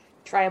ears,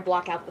 try and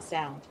block out the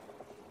sound.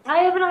 I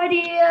have an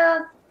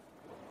idea.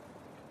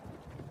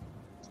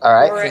 All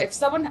right. Or if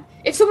someone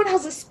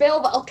has a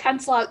spell that'll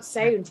cancel out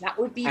sound, that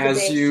would be the As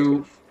best.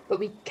 you- But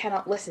we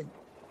cannot listen.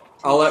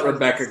 I'll let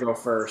Rebecca go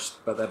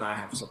first, but then I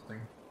have something.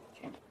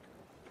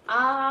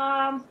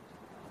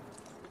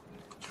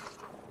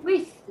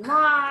 With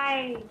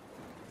my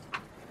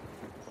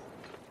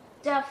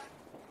stuff,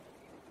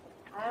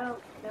 I don't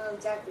know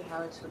exactly how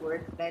this would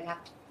work, but I'd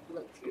have to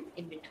look through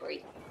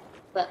inventory.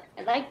 But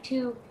I'd like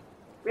to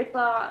rip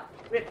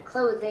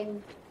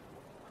clothing,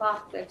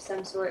 cloth of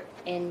some sort,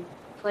 and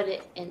put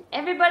it in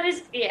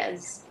everybody's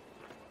ears.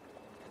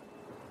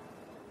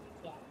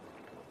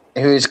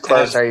 Whose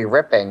clothes are you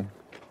ripping?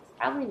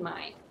 Probably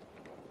mine.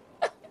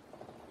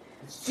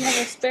 Do you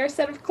have a spare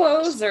set of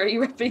clothes, or are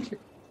you ripping your...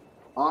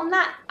 Well,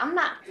 I'm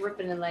not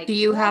ripping it like. Do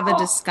you have a "Oh,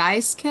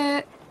 disguise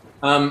kit?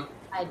 I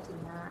do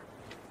not.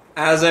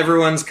 As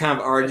everyone's kind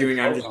of arguing,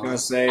 I'm just gonna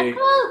say, A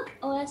cloak.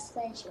 Oh, that's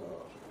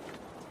special.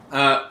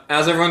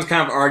 as everyone's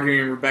kind of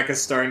arguing,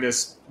 Rebecca's starting to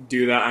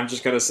do that. I'm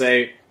just gonna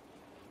say,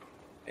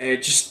 hey,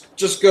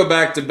 just go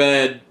back to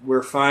bed.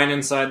 We're fine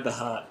inside the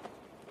hut.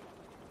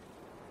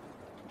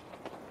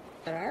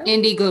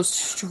 Indy goes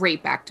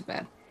straight back to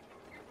bed.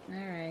 All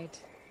right.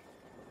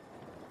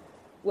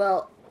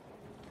 Well,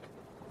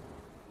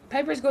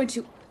 Piper's going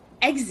to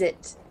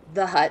exit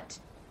the hut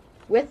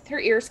with her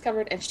ears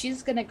covered, and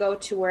she's going to go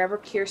to wherever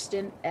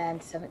Kirsten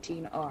and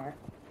 17 are.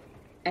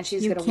 And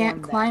she's You going to warn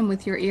can't them. climb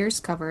with your ears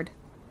covered.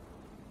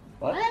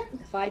 What?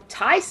 If I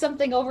tie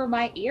something over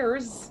my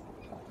ears,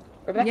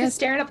 Rebecca's Yes.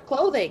 staring up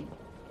clothing.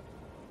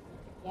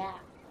 Yeah.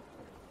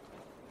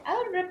 I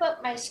would rip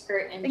up my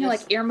skirt and Thinking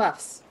just like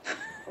earmuffs,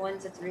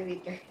 ones that's really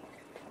dirty.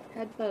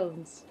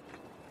 headphones,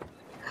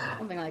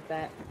 something like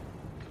that.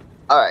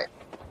 All right,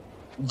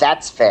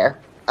 that's fair.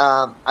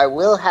 I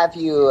will have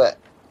you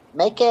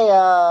make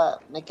a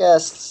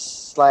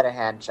sleight of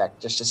hand check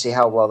just to see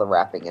how well the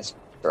wrapping is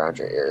around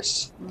your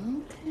ears.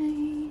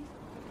 Okay.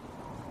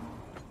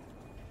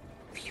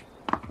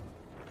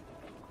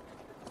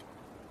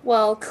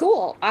 Well,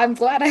 cool. I'm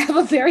glad I have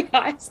a very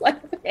high sleight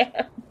of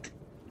hand.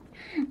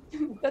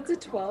 That's a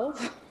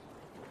 12.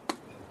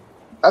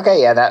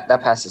 Okay, yeah, that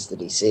passes the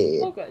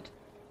DC. Oh, good.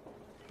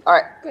 All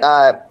right.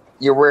 Good.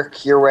 You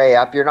work your way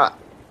up. You're not.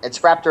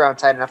 It's wrapped around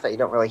tight enough that you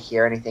don't really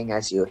hear anything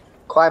as you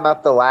climb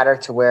up the ladder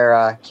to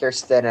where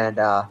Kirsten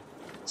and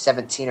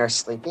 17 are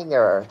sleeping.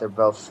 They're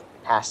both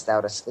passed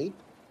out asleep.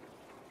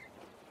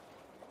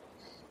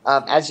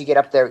 As you get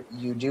up there,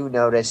 you do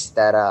notice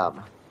that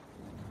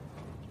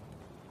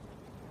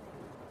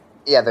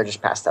they're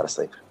just passed out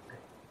asleep.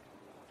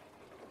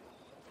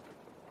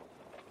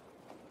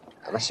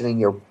 I'm assuming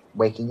you're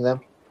waking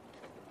them.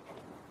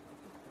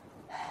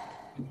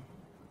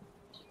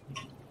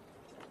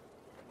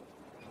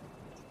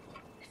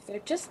 If they're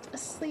just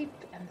asleep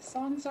and the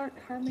songs aren't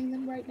harming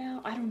them right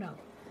now, I don't know.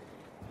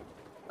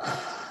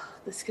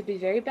 This could be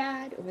very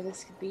bad, or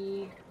this could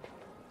be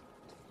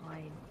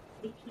fine.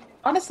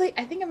 Honestly,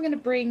 I think I'm going to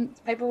bring...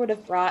 Piper would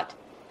have brought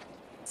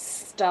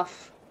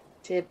stuff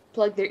to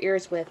plug their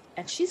ears with,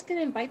 and she's going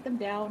to invite them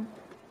down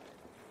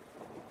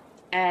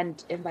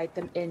and invite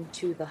them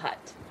into the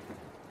hut.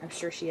 I'm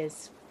sure she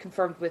has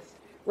confirmed with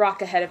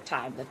Rock ahead of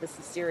time that this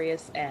is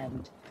serious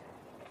and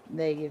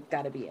they've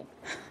got to be in.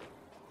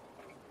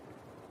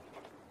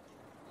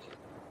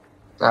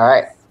 All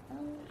right.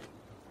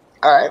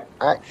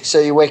 So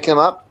you wake them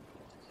up.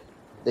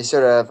 They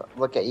sort of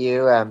look at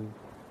you.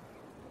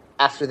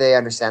 After they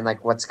understand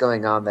like what's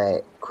going on,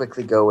 they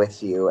quickly go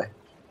with you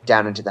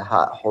down into the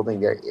hut, holding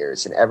their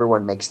ears, and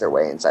everyone makes their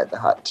way inside the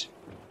hut.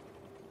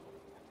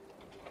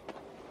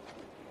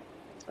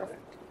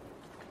 Perfect.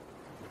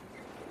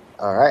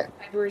 All right.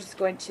 Piper is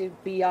going to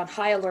be on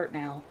high alert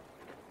now,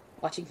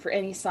 watching for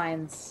any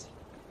signs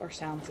or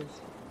sounds of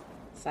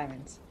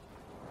sirens.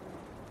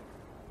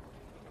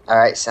 All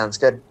right, sounds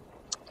good.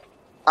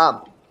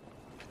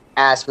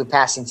 As we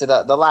pass into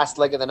the last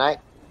leg of the night,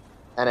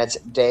 and it's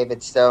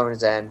David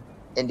Stone's and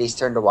Indy's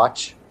turn to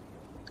watch.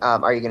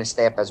 Are you going to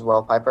stay up as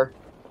well, Piper?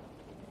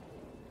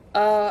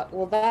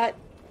 Will that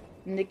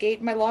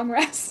negate my long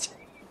rest?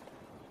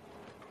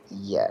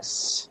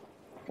 Yes.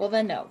 Well,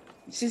 then no.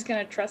 She's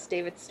going to trust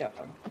David Stone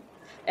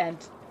and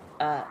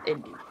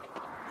Indy.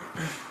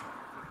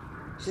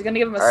 She's going to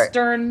give him a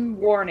stern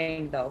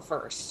warning, though,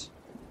 first.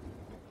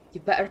 You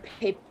better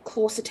pay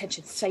close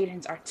attention.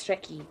 Sirens are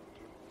tricky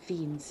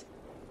fiends.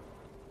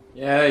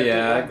 Yeah,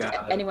 I got it.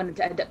 Anyone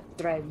to end up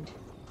drowned.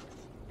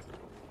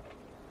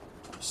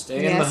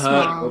 Stay in the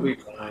hut. Mom. We'll be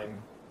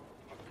fine.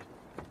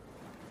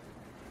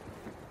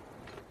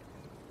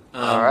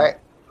 All right.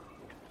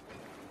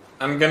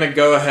 I'm going to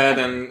go ahead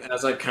and,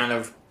 as I kind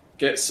of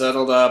get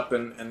settled up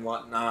and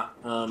whatnot,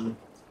 I'm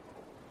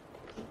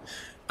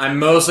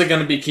mostly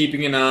going to be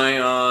keeping an eye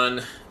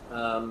on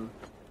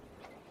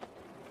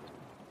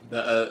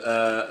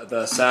the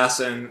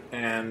assassin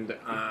and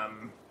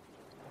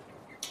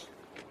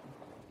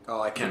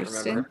I can't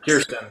remember.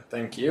 Kirsten,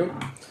 thank you.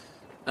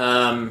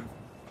 And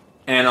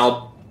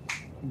I'll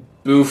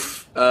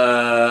boof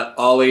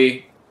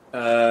Ollie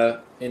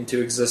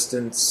into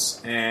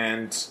existence,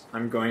 and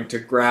I'm going to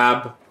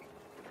grab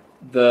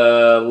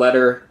the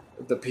letter,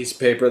 the piece of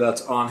paper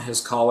that's on his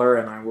collar,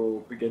 and I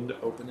will begin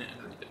to open it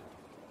and read it.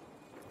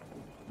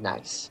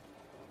 Nice.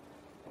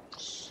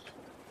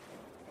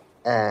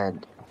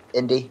 And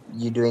Indy,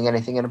 you doing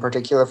anything in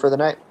particular for the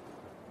night?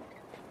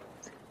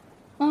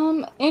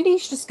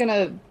 Indy's just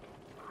gonna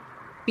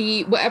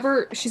be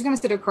whatever. She's gonna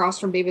sit across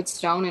from David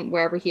Stone and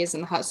wherever he is in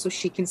the hut, so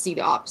she can see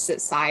the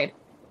opposite side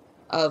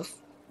of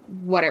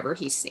whatever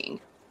he's seeing,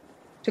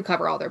 to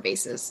cover all their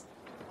bases.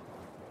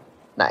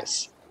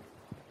 Nice.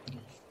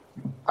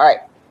 All right,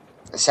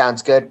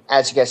 sounds good.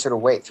 As you guys sort of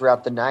wait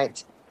throughout the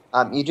night,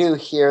 you do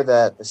hear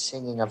the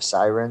singing of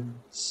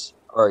sirens,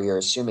 or you're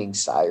assuming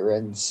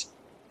sirens,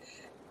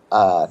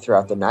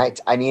 throughout the night.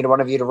 I need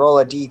one of you to roll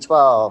a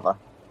d12.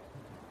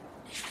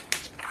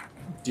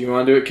 Do you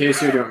want to do it,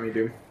 Casey, or do you want me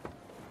to?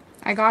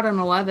 I got an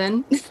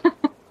 11.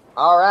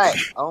 All right.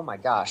 Oh my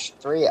gosh,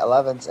 3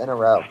 11s in a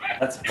row.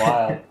 That's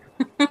wild.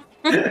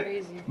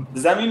 Crazy.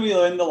 Does that mean we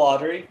win the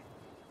lottery?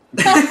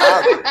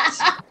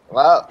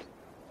 Well,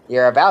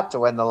 you're about to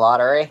win the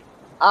lottery.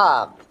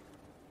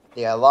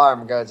 The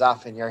alarm goes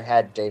off in your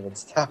head, David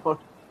Stone.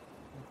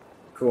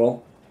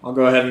 Cool. I'll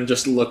go ahead and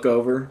just look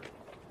over.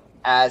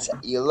 As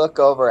you look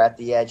over at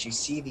the edge, you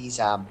see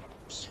these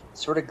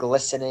sort of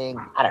glistening,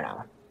 I don't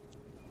know,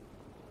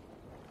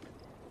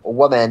 a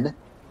woman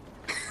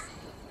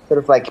sort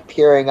of like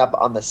peering up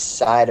on the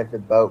side of the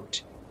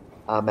boat,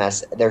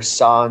 as their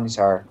songs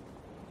are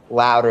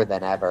louder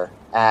than ever,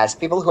 as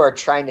people who are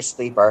trying to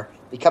sleep are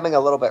becoming a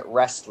little bit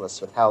restless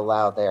with how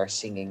loud they are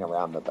singing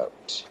around the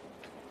boat.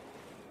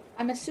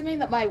 I'm assuming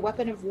that my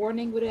weapon of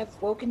warning would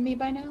have woken me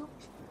by now?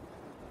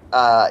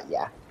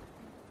 Yeah.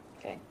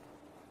 Okay.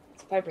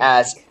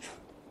 As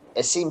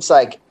it seems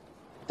like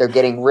they're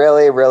getting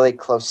really, really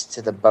close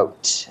to the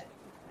boat,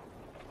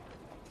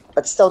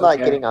 but still not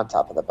getting on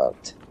top of the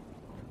boat.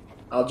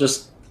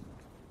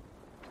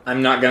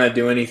 I'm not going to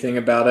do anything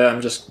about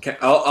it.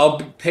 I'll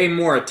pay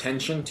more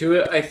attention to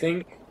it, I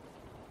think.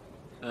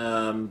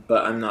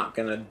 but I'm not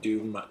gonna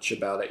do much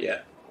about it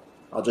yet.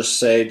 I'll just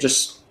say,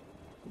 just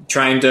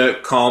trying to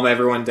calm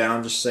everyone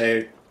down, just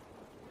say,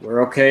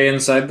 we're okay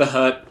inside the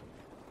hut.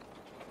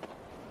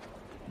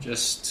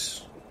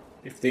 Just,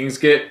 if things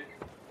get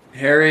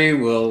hairy,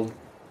 we'll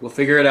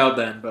figure it out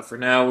then, but for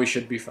now, we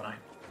should be fine.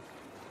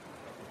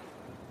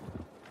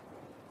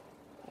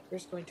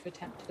 Piper's going to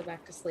attempt to go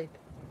back to sleep.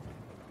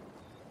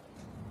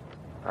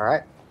 All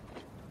right.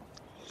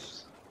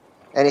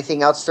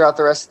 Anything else throughout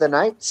the rest of the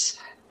night?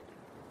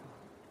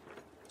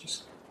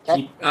 Just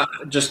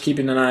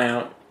keeping an eye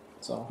out.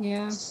 So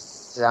Yeah.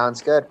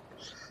 Sounds good.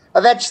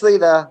 Eventually,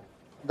 the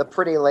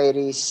pretty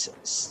ladies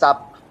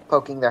stop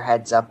poking their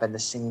heads up, and the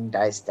singing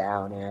dies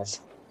down as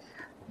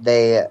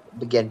they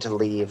begin to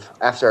leave.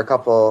 After a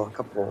couple,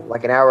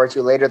 like an hour or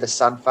two later, the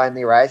sun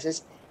finally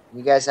rises.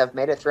 You guys have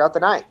made it throughout the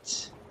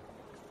night.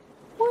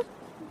 What?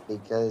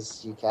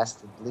 Because you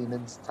casted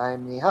Lehman's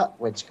Tiny Hut,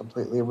 which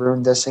completely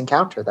ruined this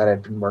encounter that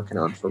I'd been working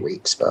on for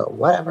weeks. But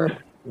whatever.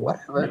 We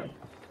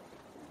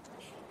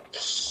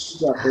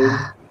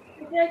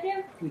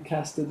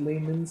casted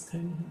Lehman's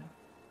Tiny Hut.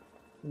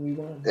 We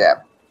won.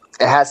 Yeah.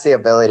 It has the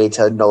ability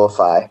to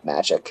nullify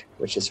magic,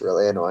 which is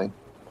really annoying.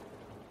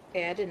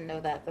 Okay, I didn't know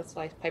that. That's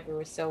why Piper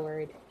was so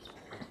worried.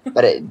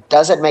 But it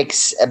doesn't make.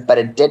 But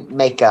it didn't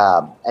make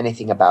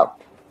anything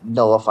about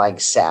nullifying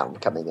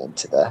sound coming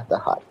into the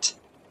hut.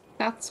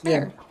 That's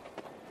fair.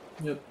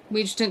 Yep.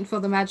 We just didn't feel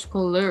the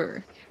magical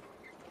lure.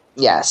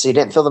 Yeah, so you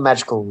didn't feel the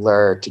magical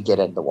lure to get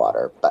in the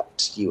water,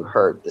 but you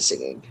heard the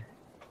singing.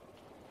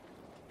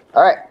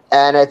 All right,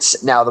 and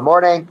it's now the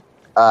morning.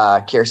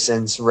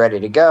 Kirsten's ready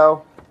to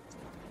go.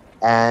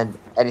 And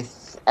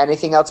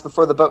anything else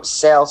before the boat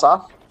sails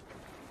off?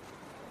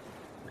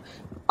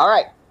 All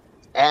right,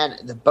 and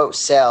the boat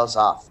sails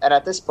off. And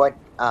at this point,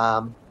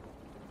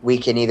 we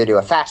can either do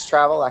a fast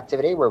travel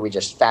activity where we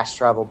just fast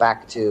travel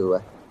back to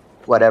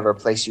whatever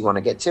place you want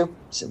to get to,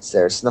 since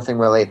there's nothing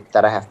really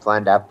that I have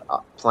planned out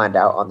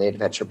on the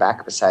adventure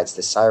back besides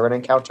this siren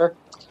encounter.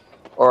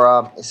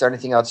 Or is there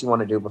anything else you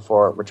want to do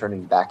before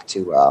returning back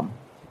to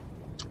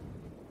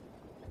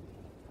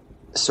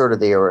sort of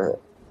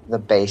the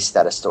base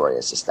that Astoria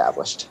has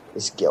established,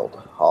 this guild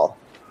hall?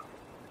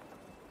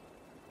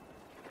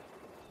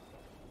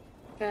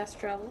 Fast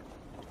travel.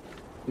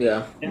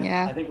 Yeah.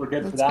 Yeah, I think we're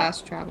good for Let's that.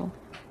 fast travel.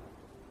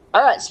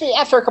 All right, so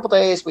after a couple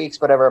days,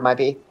 weeks, whatever it might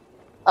be,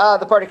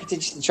 the party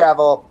continues to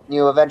travel.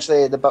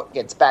 Eventually, the boat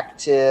gets back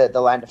to the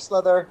land of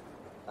Slither,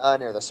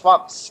 near the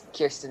swamps.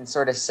 Kirsten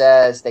sort of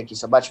says, "Thank you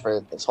so much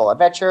for this whole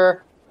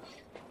adventure."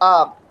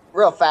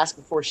 Real fast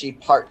before she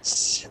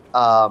parts,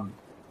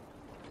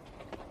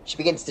 she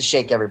begins to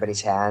shake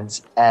everybody's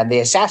hands, and the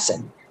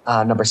assassin,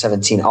 number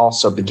 17,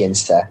 also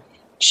begins to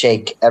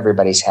shake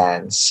everybody's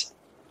hands.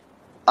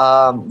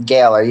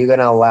 Gail, are you going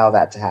to allow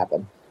that to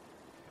happen?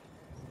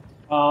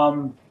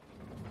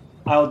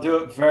 I'll do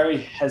it very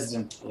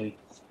hesitantly.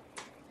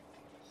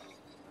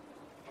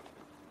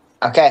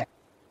 Okay.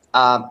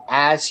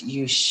 As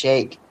you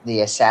shake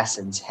the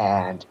assassin's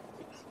hand,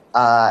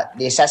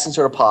 the assassin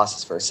sort of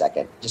pauses for a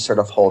second, just sort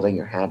of holding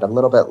your hand a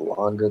little bit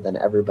longer than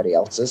everybody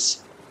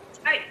else's.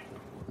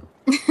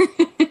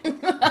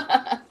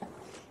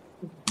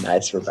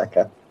 Nice,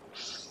 Rebecca.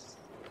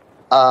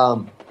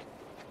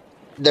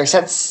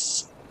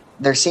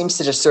 There seems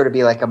to just sort of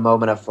be like a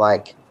moment of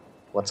like,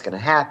 what's going to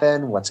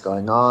happen? What's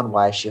going on?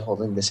 Why is she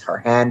holding her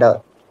hand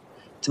up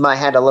to my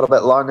hand a little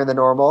bit longer than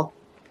normal?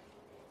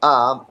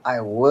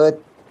 I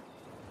would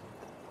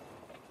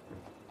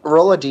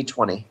roll a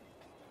d20.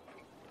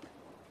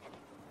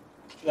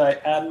 Should I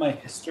add my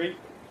history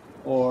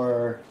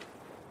or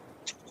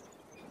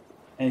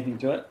anything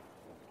to it?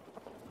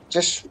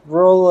 Just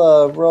roll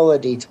a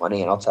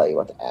d20, and I'll tell you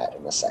what to add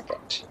in a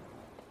second.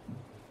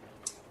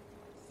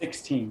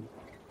 16.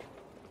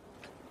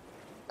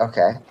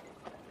 Okay.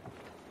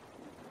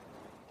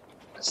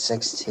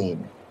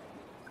 16.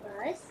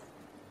 Nice.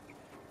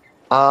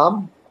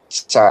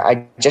 Sorry,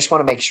 I just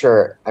want to make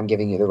sure I'm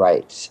giving you the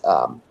right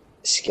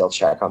skill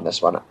check on this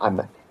one.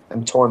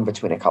 I'm torn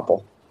between a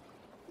couple.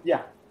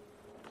 Yeah.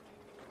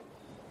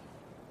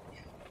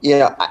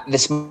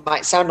 This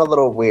might sound a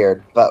little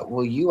weird, but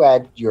will you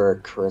add your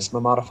charisma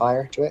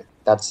modifier to it?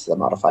 That's the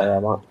modifier I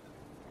want.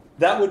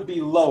 That would be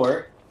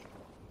lower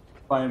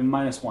by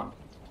 -1.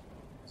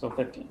 So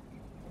 15.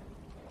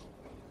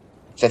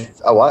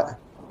 A what?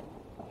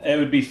 It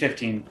would be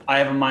 15. I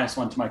have a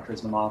 -1 to my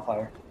charisma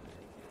modifier.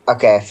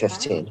 Okay,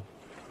 15.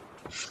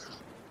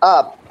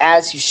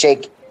 As you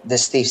shake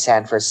this thief's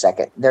hand for a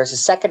second, there's a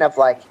second of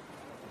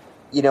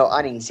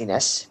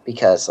uneasiness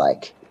because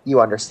you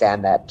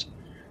understand that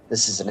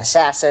this is an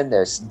assassin.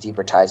 There's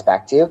deeper ties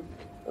back to you.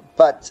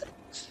 But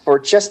for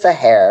just a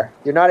hair,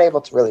 you're not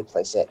able to really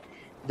place it.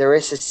 There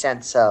is a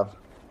sense of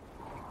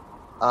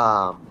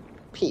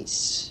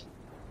peace,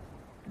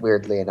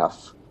 weirdly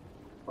enough.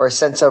 Or a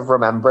sense of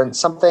remembrance,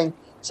 something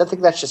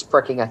that's just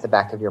pricking at the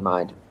back of your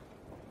mind.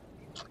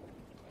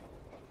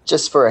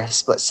 Just for a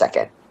split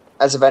second.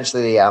 As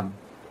eventually the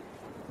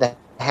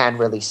hand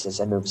releases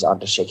and moves on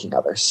to shaking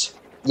others.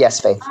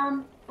 Yes, Faith.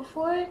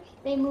 Before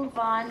they move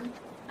on,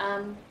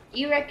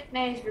 You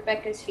recognize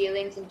Rebecca's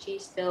feelings and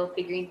she's still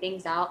figuring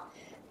things out.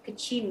 Could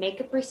she make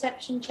a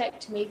perception check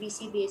to maybe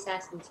see the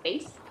assassin's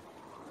face?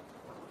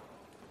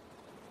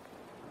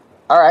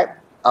 All right.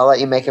 I'll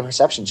let you make a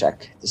perception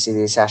check to see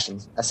the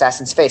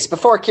assassin's face.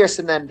 Before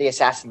Kirsten and the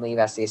assassin leave,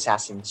 as the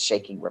assassin's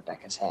shaking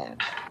Rebecca's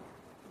hand.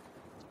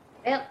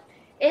 Well,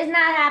 it's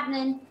not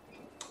happening.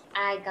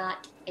 I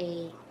got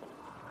a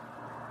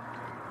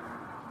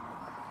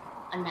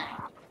 9.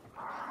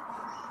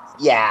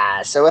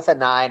 Yeah, so with a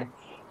 9,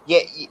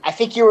 I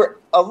think you were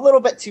a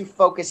little bit too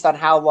focused on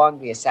how long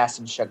the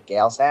assassin shook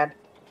Gail's hand,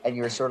 and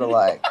you were sort of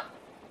like,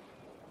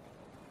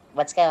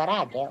 what's going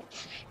on, Gail?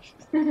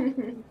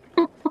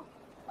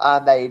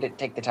 That you didn't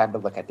take the time to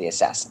look at the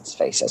assassin's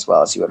face as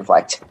well as you would have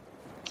liked.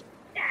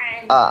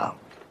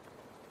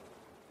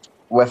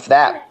 With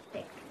that...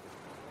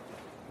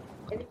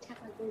 Every time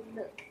I go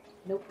look,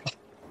 nope.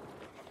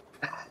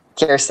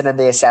 Kirsten and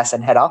the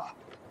assassin head off,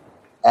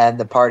 and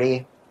the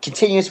party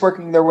continues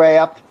working their way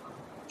up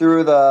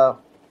through the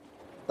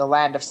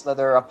land of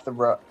Slither, up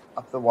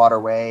the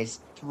waterways,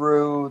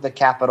 through the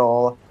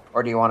capital,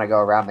 or do you want to go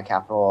around the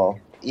capital?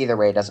 Either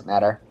way, it doesn't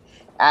matter.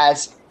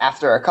 As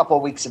after a couple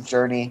weeks of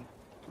journey,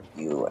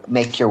 you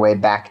make your way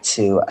back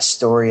to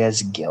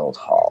Astoria's Guild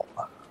Hall.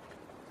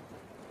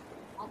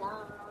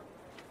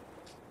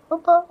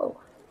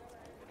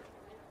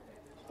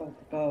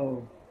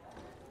 Oh.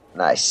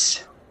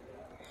 Nice.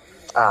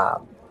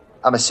 I'm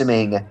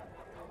assuming,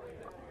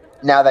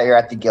 now that you're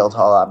at the guild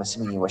hall, I'm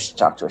assuming you wish to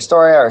talk to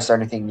Astoria, or is there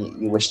anything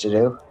you wish to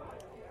do?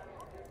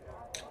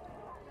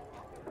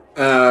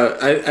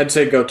 I'd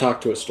say go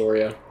talk to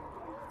Astoria.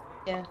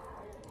 Yeah.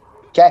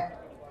 Okay.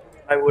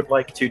 I would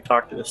like to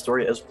talk to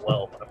Astoria as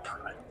well, but I'm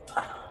trying.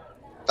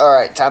 All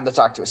right, time to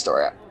talk to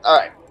Astoria. All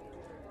right.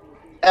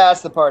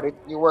 As the party,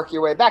 you work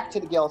your way back to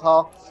the guild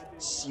hall.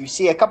 You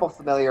see a couple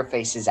familiar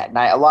faces at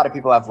night. A lot of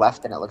people have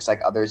left, and it looks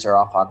like others are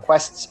off on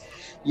quests.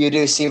 You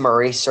do see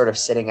Maurice sort of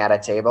sitting at a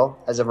table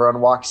as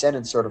everyone walks in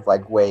and sort of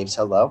like waves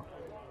hello.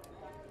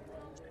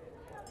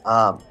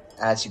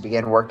 As you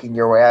begin working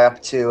your way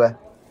up to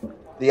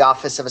the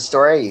office of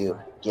Astoria, you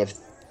give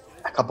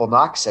a couple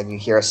knocks, and you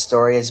hear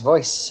Astoria's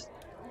voice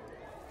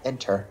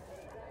enter.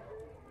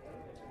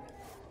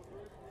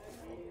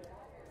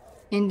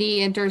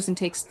 Indy enters and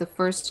takes the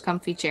first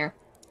comfy chair.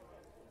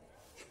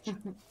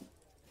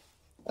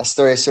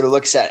 Astoria sort of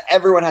looks at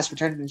everyone has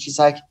returned, and she's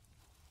like,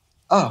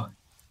 "Oh,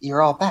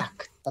 you're all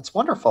back. That's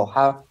wonderful.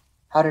 How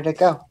did it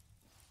go?"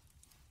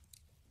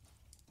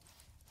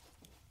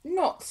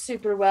 Not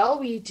super well.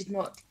 We did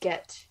not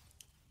get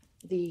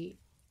the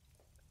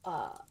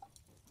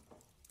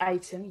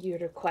item you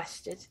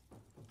requested.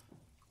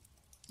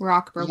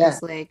 Rock broke Yeah.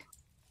 his leg.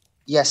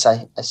 Yes,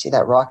 I see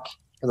that rock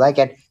your leg.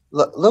 And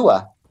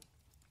Lua,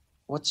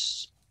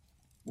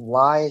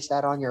 why is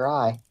that on your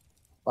eye?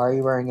 Why are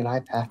you wearing an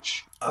eye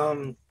patch?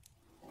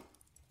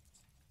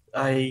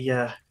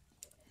 I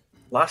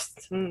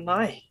lost an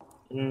eye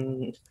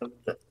in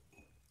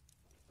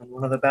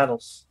one of the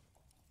battles.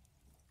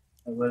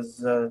 I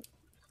was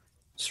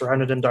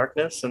surrounded in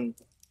darkness, and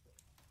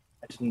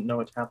I didn't know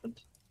it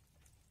happened,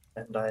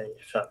 and I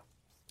fell.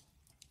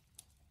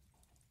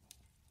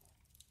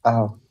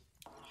 Oh,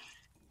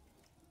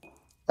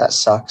 that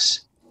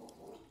sucks.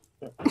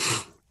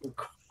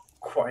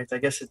 Quite. I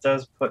guess it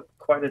does put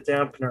quite a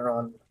dampener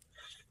on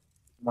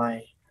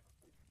my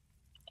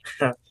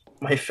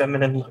my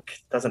feminine look,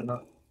 doesn't it?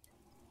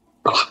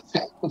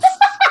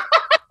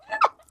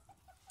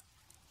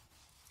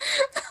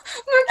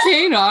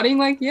 Okay, nodding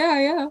like,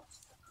 yeah.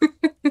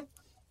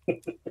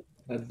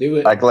 I'd do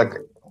it. Like, look,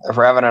 if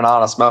we're having an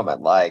honest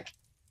moment, like,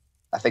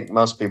 I think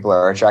most people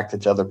are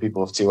attracted to other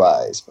people with two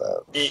eyes,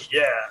 but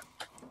Yeah.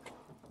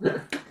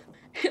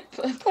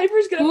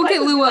 Piper's gonna. We'll get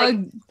Piper's Lua like,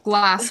 a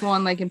glass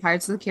one like in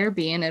Pirates of the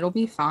Caribbean. It'll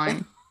be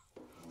fine.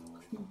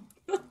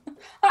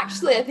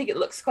 Actually, I think it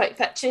looks quite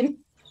fetching.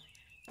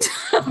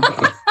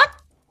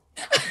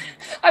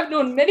 I've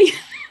known many.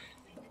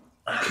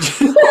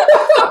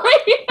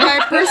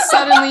 Piper's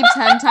suddenly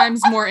 10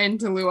 times more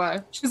into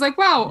Lua. She's like,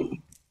 wow,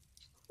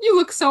 you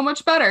look so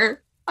much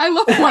better. I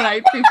love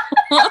one-eyed people.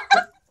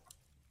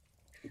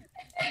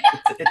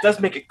 It does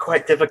make it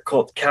quite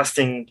difficult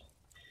casting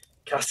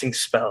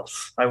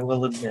spells, I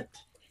will admit.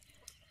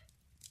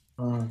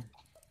 I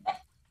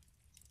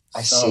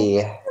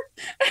see.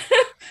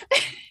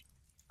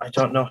 I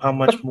don't know how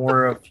much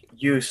more of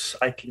use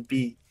I could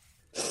be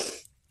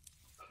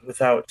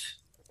without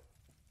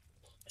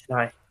an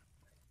eye.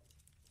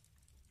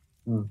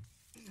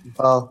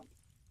 Well,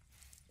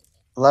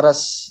 let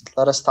us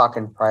talk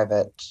in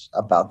private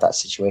about that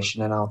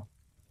situation, and I'll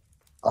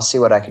see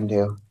what I can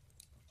do.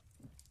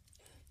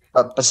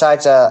 But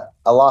besides a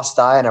lost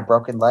eye and a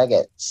broken leg,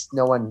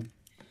 no one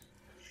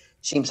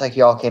seems like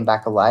you all came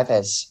back alive.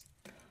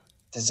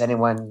 Does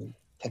anyone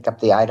pick up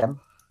the item,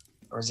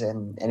 or is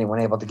anyone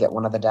able to get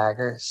one of the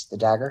daggers? The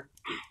dagger.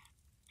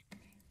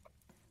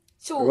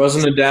 So It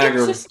wasn't a dagger.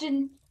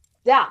 Interesting.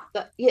 That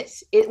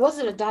yes, it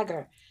wasn't a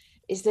dagger.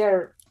 Is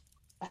there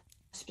a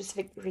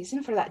specific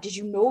reason for that? Did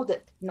you know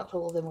that not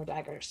all of them were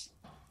daggers?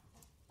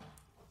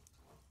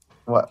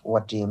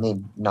 What do you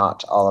mean?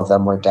 Not all of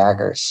them were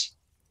daggers.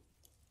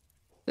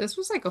 This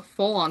was like a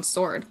full-on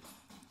sword.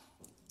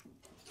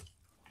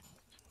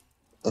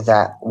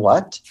 That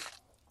what?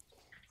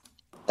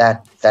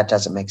 That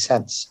doesn't make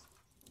sense.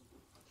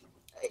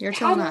 You're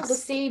Kind telling of the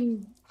us.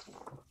 same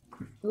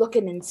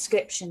looking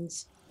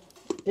inscriptions,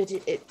 but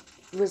it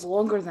was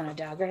longer than a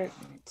dagger.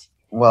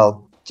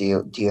 Well,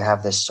 do you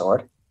have this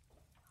sword?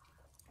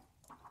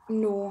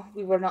 No,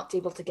 we were not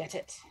able to get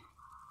it.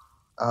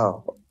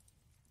 Oh,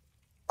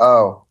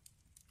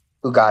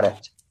 who got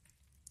it?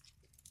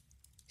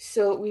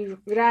 So we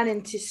ran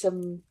into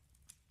some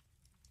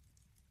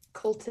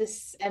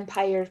cultist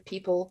empire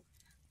people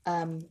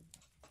who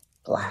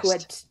Blast.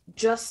 had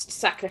just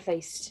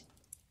sacrificed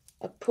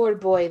a poor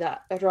boy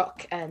that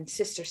Rock and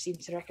Sister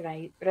seemed to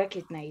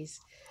recognize.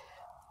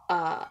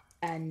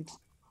 And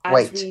as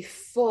Wait, we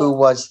fought, Who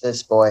was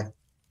this boy?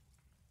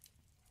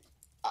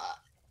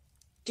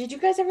 did you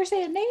guys ever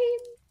say a name?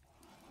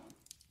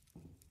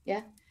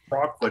 Yeah,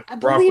 Rock would, I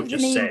Rock believe would the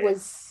just name say.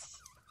 was.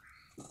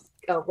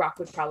 Oh, Rock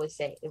would probably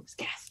say it was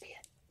Caspian.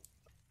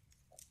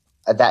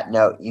 At that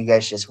note, you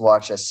guys just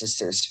watch as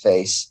Sister's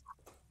face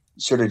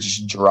sort of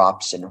just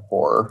drops in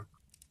horror.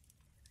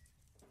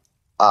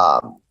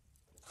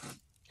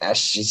 As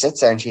she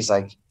sits there and she's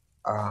like,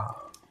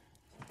 "Oh,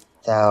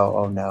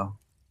 oh no,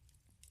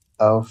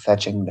 oh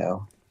fetching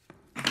no."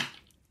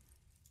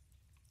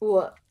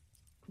 What?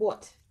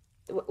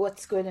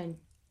 What's going on?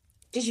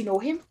 Did you know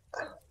him?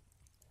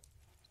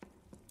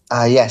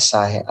 Yes,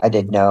 I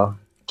did know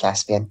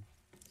Caspian.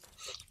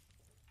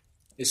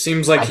 It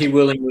seems like he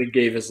willingly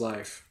gave his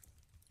life.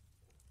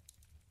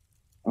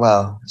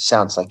 Well,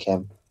 sounds like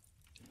him.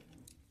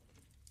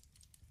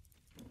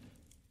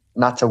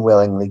 Not to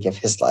willingly give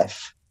his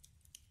life.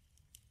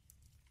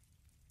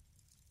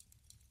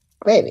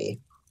 Maybe.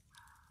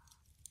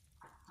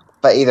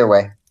 But either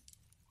way,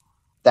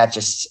 that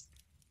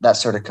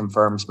sort of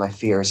confirms my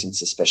fears and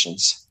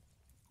suspicions.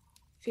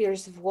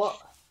 Fears of what?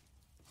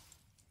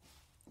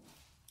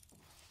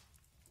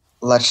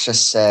 Let's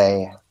just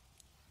say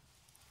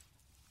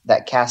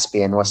that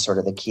Caspian was sort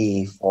of the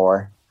key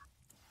for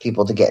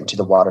people to get into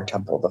the water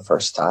temple the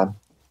first time.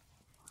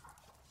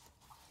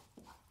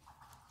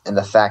 And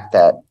the fact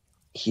that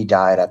he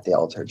died at the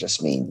altar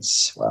just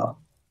means, well,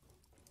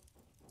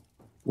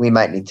 we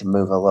might need to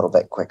move a little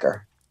bit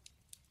quicker.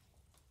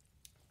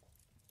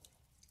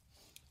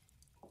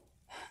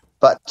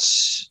 But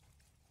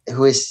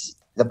who is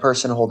the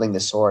person holding the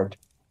sword?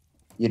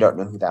 You don't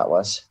know who that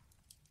was.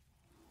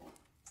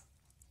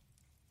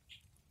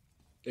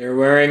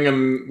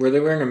 Were they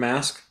wearing a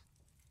mask?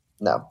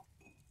 No.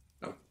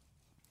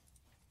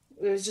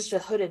 It was just a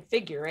hooded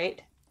figure,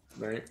 right?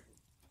 Right.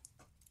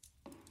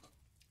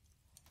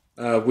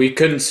 We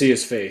couldn't see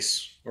his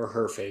face or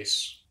her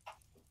face.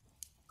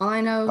 All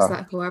I know is Oh.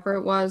 that whoever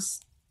it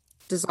was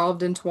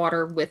dissolved into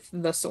water with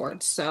the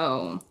sword.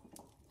 So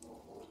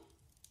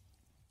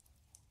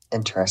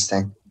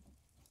Interesting.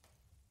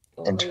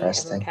 Only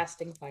Interesting. ever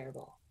casting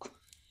fireball.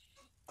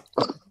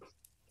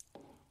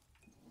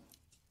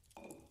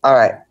 All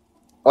right.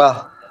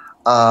 Well,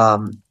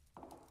 on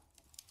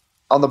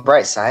the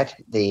bright side,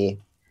 the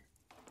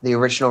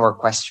original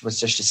request was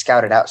just to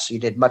scout it out, so you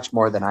did much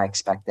more than I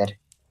expected.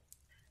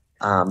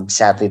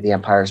 Sadly, the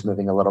Empire is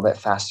moving a little bit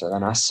faster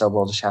than us, so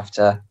we'll just have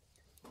to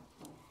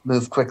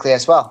move quickly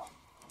as well.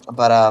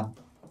 But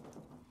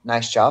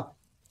nice job.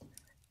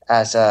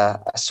 As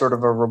a sort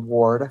of a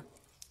reward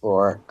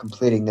for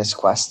completing this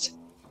quest,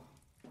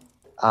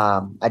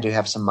 I do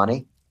have some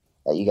money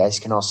that you guys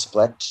can all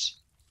split.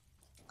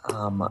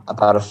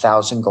 About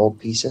 1,000 gold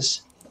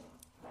pieces.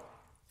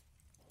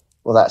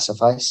 Will that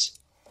suffice?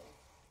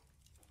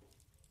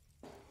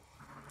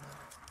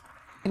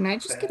 can I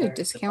just get a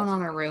discount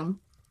on a room?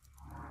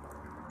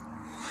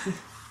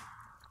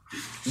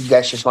 You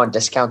guys just want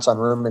discounts on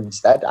room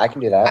instead? I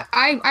can do that.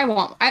 I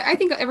won't. I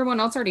think everyone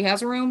else already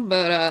has a room,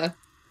 but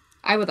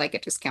I would like a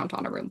discount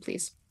on a room,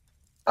 please.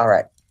 All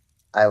right.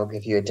 I will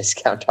give you a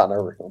discount on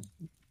a room.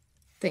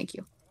 Thank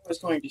you. I was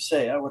going to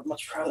say I would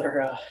much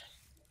rather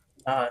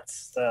not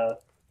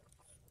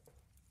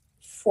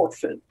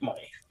forfeit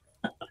money.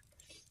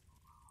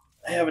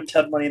 I haven't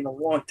had money in a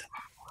long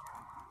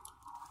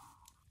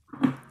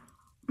time.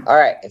 All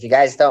right. If you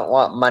guys don't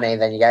want money,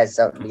 then you guys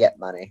don't get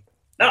money.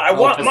 No, I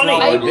want it's money.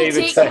 not I what will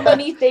David take said. the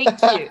money,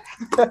 thank you.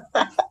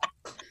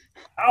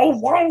 I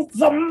want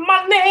the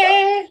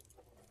money.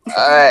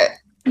 All right.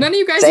 None of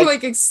you guys Thank- were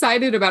like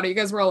excited about it. You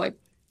guys were all like,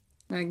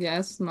 I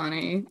guess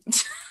money.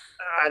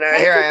 I know.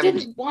 Here I Piper am.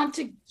 didn't want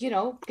to,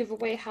 give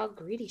away how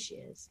greedy she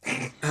is.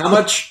 How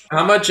much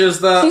is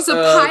that? She's a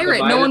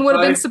pirate. No one would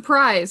have been divided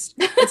surprised.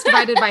 It's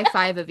divided by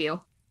 5 of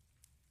you.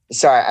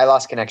 Sorry, I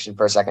lost connection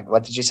for a second.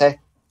 What did you say?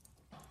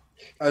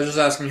 by? I was just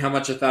asking how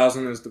much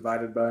 1,000 is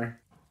divided by.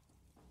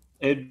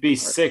 It'd be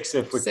 6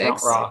 if we count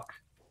 6. rock.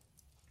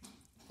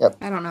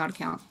 I don't know how to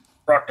count.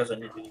 Rock doesn't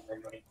need any more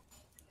money.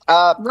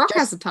 Rock Just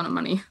has a ton of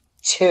money.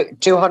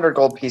 200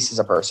 gold pieces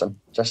a person.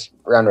 Just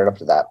round it up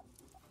to that.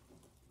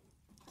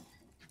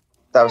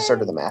 That was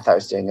sort of the math I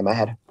was doing in my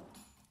head.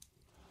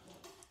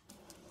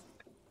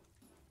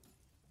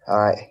 All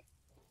right.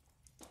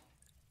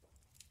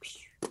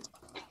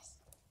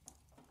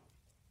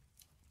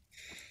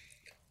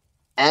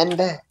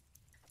 And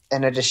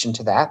in addition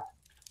to that,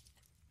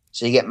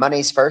 so you get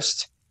monies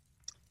first.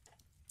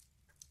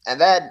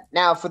 And then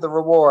now for the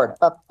reward.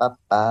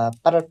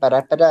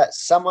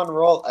 Someone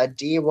roll a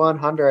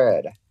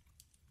D100.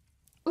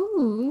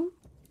 Ooh,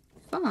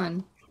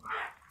 fun.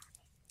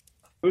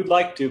 Who'd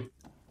like to?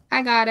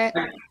 I got it.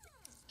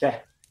 Okay.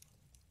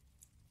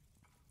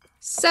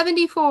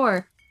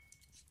 74.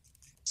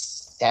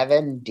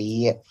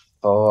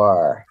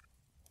 74.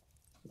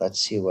 Let's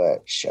see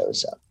what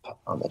shows up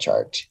on the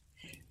chart.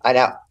 I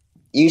know.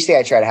 Usually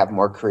I try to have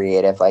more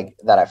creative, like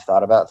that I've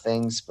thought about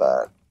things,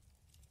 but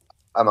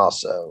I'm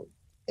also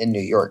in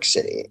New York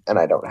City and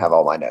I don't have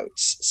all my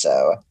notes.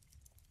 So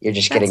you're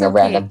just getting a okay.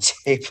 random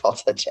table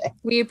today.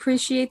 We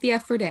appreciate the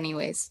effort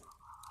anyways.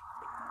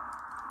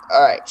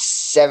 All right,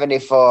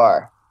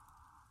 74.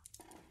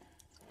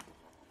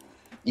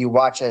 You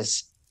watch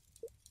as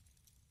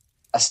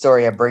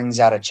Astoria brings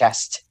out a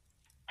chest.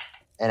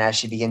 And as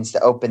she begins to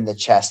open the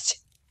chest,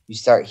 you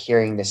start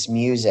hearing this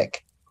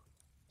music.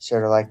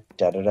 Sort of like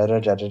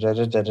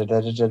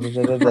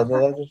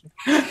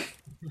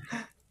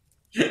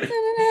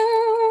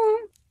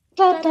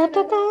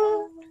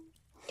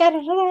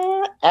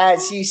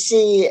as you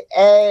see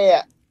a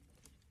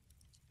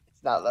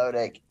it's not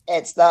loading.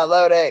 It's not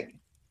loading.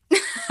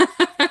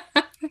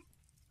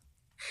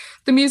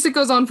 The music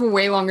goes on for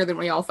way longer than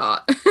we all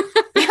thought.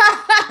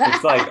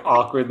 It's like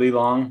awkwardly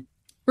long.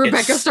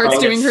 Rebecca starts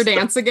doing her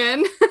dance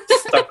again.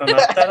 Stuck on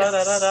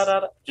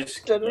that.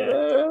 Just,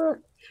 yeah.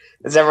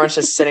 As everyone's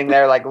just sitting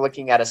there like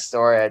looking at a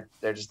story,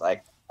 they're just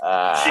like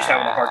She's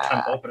having a hard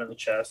time opening the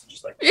chest.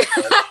 Just like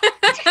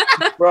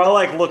We're all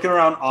like looking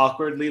around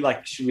awkwardly,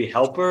 like, should we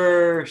help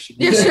her? Should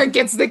we... Yeah, sure,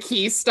 gets the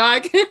key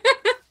stuck.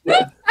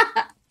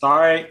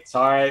 Sorry. This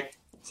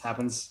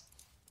happens.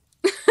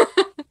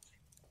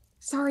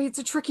 Sorry, it's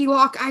a tricky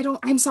lock.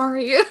 I'm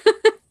sorry.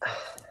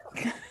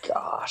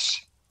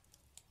 Gosh.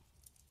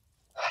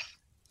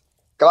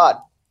 Come on.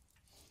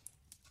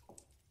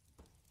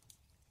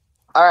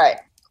 All right.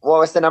 What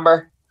was the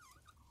number?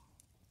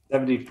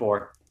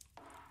 74.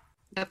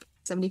 Yep,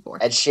 74.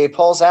 And she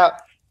pulls out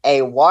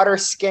a water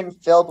skin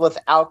filled with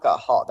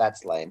alcohol.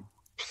 That's lame.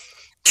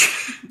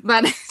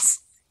 That is.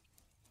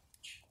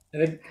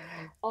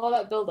 All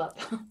that buildup.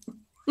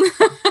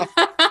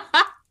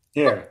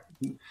 Here.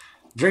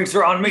 Drinks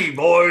are on me,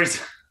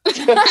 boys.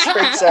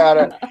 Drinks out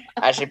her.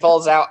 As she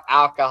pulls out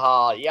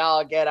alcohol.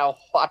 Y'all get a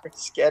water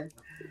skin.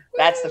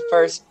 That's the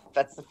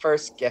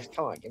first gift.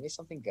 Come on, give me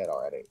something good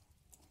already.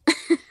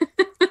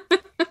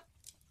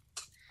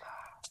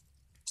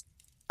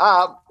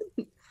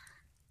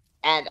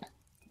 And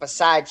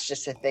besides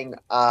just a thing,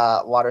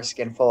 water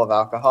skin full of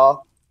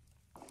alcohol,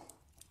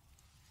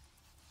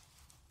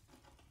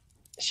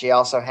 she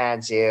also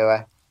hands you.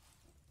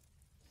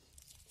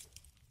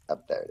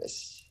 Up there it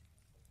is.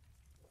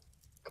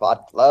 Come on,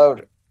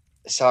 load.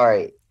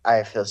 Sorry,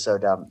 I feel so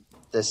dumb.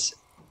 This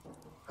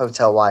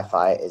hotel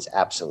Wi-Fi is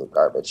absolute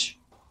garbage.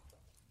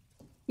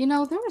 You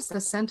know, there was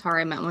a centaur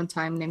I met one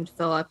time named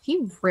Philip.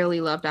 He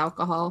really loved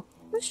alcohol.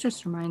 This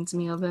just reminds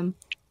me of him.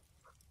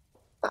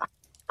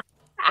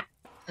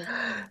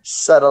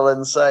 Subtle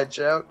inside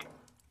joke.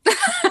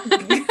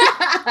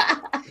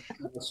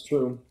 That's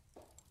true.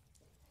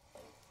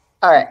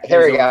 All right,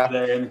 here we He's go. over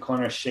there in the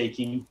corner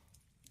shaking.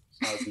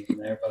 I was even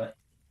there, but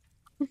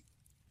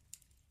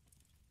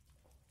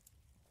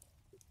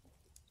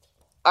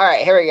All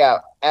right, here we go.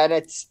 And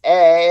it's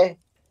a...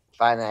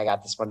 Finally, I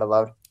got this one to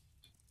load.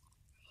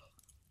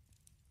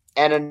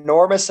 An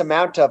enormous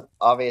amount of,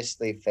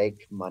 obviously,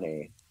 fake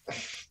money.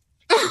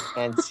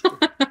 And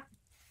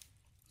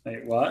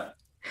wait, what?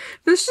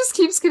 This just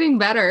keeps getting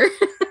better.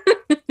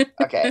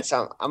 okay,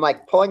 so I'm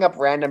like pulling up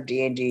random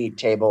D&D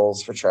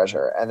tables for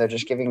treasure, and they're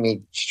just giving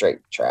me straight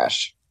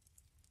trash.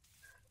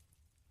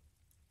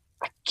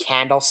 A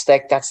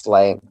candlestick? That's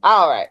lame.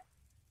 All right.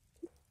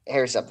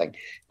 Here's something.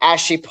 As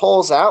she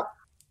pulls out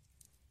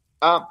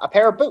a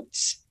pair of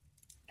boots.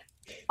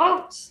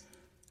 Ouch.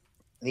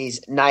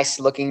 These nice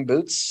looking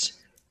boots,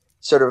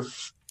 sort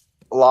of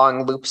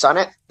long loops on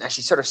it. As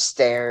she sort of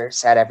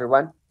stares at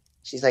everyone.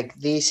 She's like,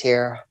 these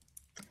here,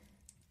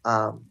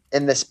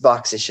 in this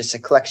box, it's just a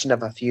collection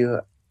of a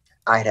few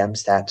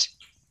items that,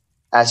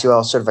 as you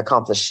all sort of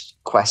accomplish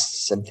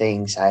quests and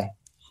things, I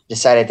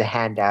decided to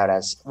hand out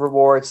as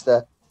rewards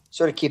to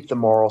sort of keep the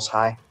morals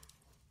high.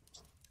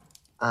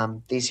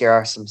 These here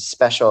are some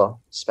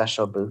special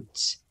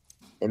boots.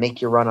 They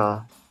make you run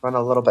a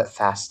little bit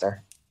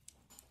faster.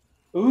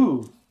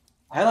 Ooh,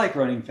 I like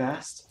running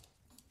fast.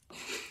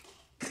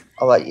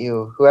 I'll let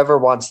you, whoever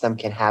wants them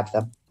can have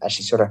them, as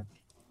she sort of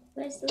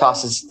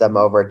tosses them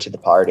over to the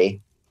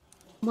party.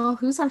 Well,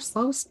 who's our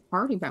slowest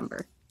party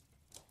member?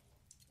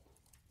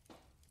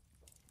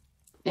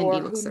 And Or he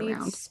who looks needs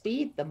around.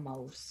 speed the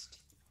most?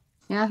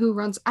 Yeah, who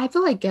runs? I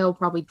feel like Gail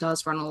probably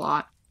does run a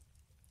lot.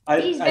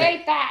 He's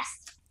very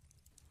fast.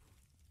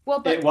 Well,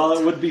 but While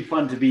it would be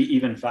fun to be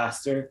even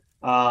faster,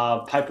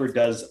 Piper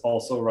does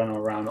also run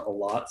around a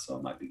lot, so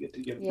it might be good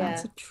to give Yeah.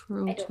 That's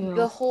true I don't- too.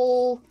 The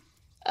whole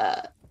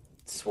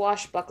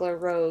swashbuckler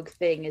rogue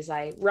thing is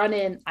I run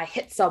in, I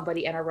hit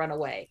somebody, and I run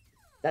away.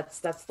 That's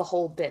the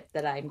whole bit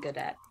that I'm good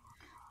at.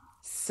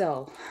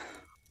 So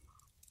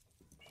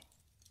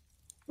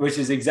which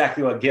is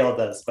exactly what Gale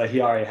does, but he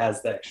already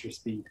has the extra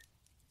speed.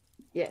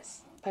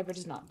 yes, Piper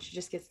does not. She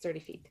just gets 30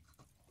 feet.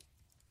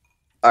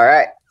 All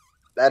right.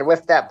 And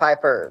with that,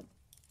 Piper,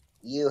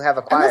 you have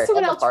acquired. Unless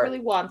someone in the else party- really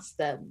wants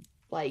them.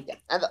 Like,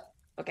 And the-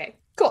 okay,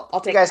 cool. I'll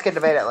you take guys it. can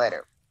debate it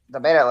later.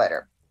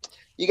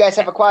 You guys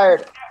have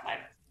acquired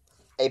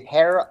a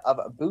pair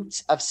of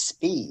boots of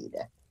speed.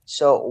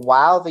 So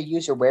while the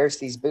user wears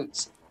these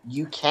boots,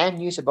 you can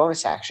use a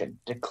bonus action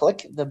to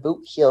click the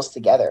boot heels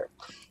together.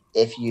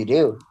 If you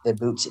do, the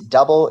boots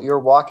double your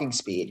walking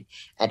speed,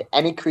 and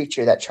any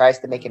creature that tries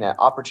to make an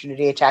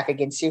opportunity attack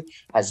against you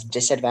has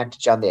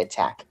disadvantage on the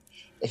attack.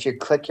 If you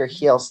click your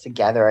heels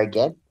together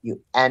again,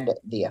 you end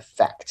the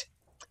effect.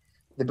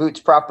 The boots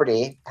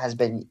property has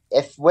been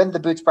when the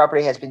boots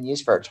property has been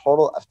used for a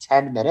total of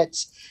 10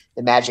 minutes,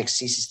 the magic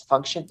ceases to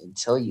function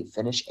until you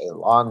finish a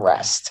long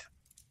rest.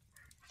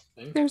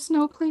 There's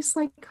no place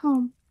like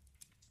home.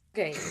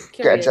 Okay, curious.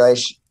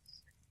 Congratulations.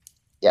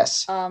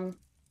 Yes.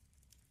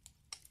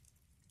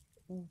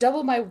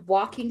 Double my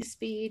walking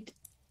speed.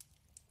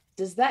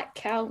 Does that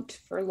count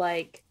for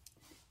like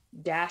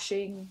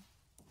dashing?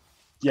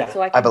 Yeah.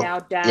 So I can bel- now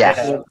dash.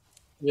 yeah.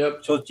 Yep.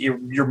 So it's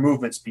your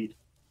movement speed.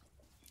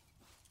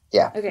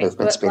 Yeah. Okay, Movement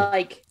but speed.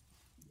 like,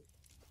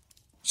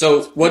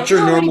 So what's your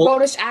already normal?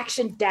 bonus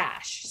action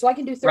dash? So I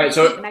can do 30 Right,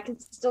 so- feet and I can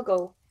still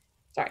go.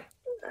 Sorry.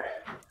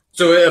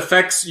 So it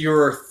affects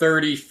your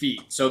 30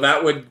 feet. So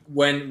that would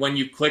when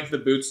you click the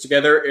boots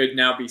together, it'd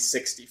now be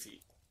 60 feet.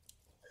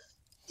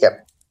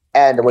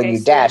 And when Okay, you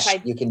so dash,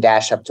 if I- you can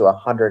dash up to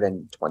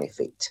 120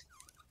 feet.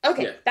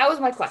 Okay, Yeah. that was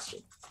my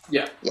question.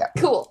 Yeah.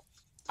 Cool.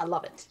 I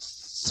love it.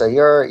 So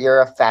you're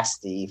a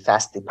fasty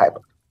Piper.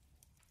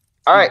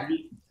 All right.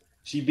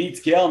 She beats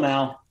Gale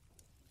now.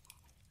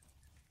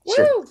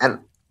 Sure. Woo! And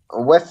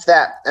with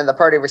that, and the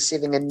party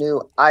receiving a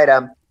new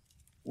item,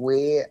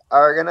 we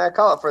are gonna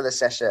call it for the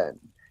session.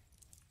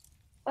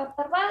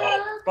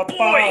 Ba-ba-ba.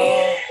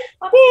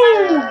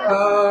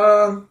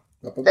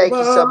 Thank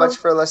you so much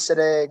for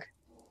listening.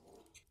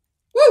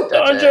 Woo!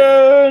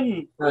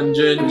 Dungeon!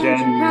 Dungeon.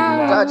 Dungeon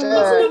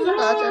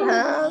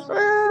House.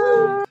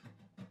 Woo!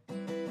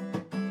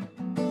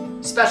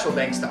 Special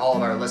thanks to all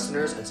of our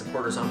listeners and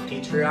supporters on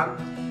Patreon.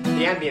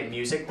 The ambient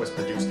music was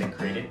produced and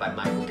created by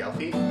Michael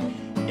Gelfi.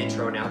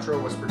 Intro and outro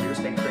was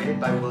produced and created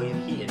by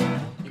William Heaton.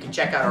 You can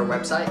check out our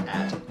website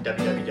at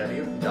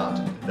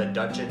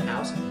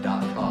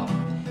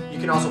www.thedungeonhouse.com. You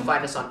can also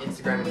find us on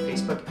Instagram and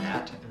Facebook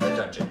at The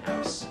Dungeon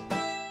House.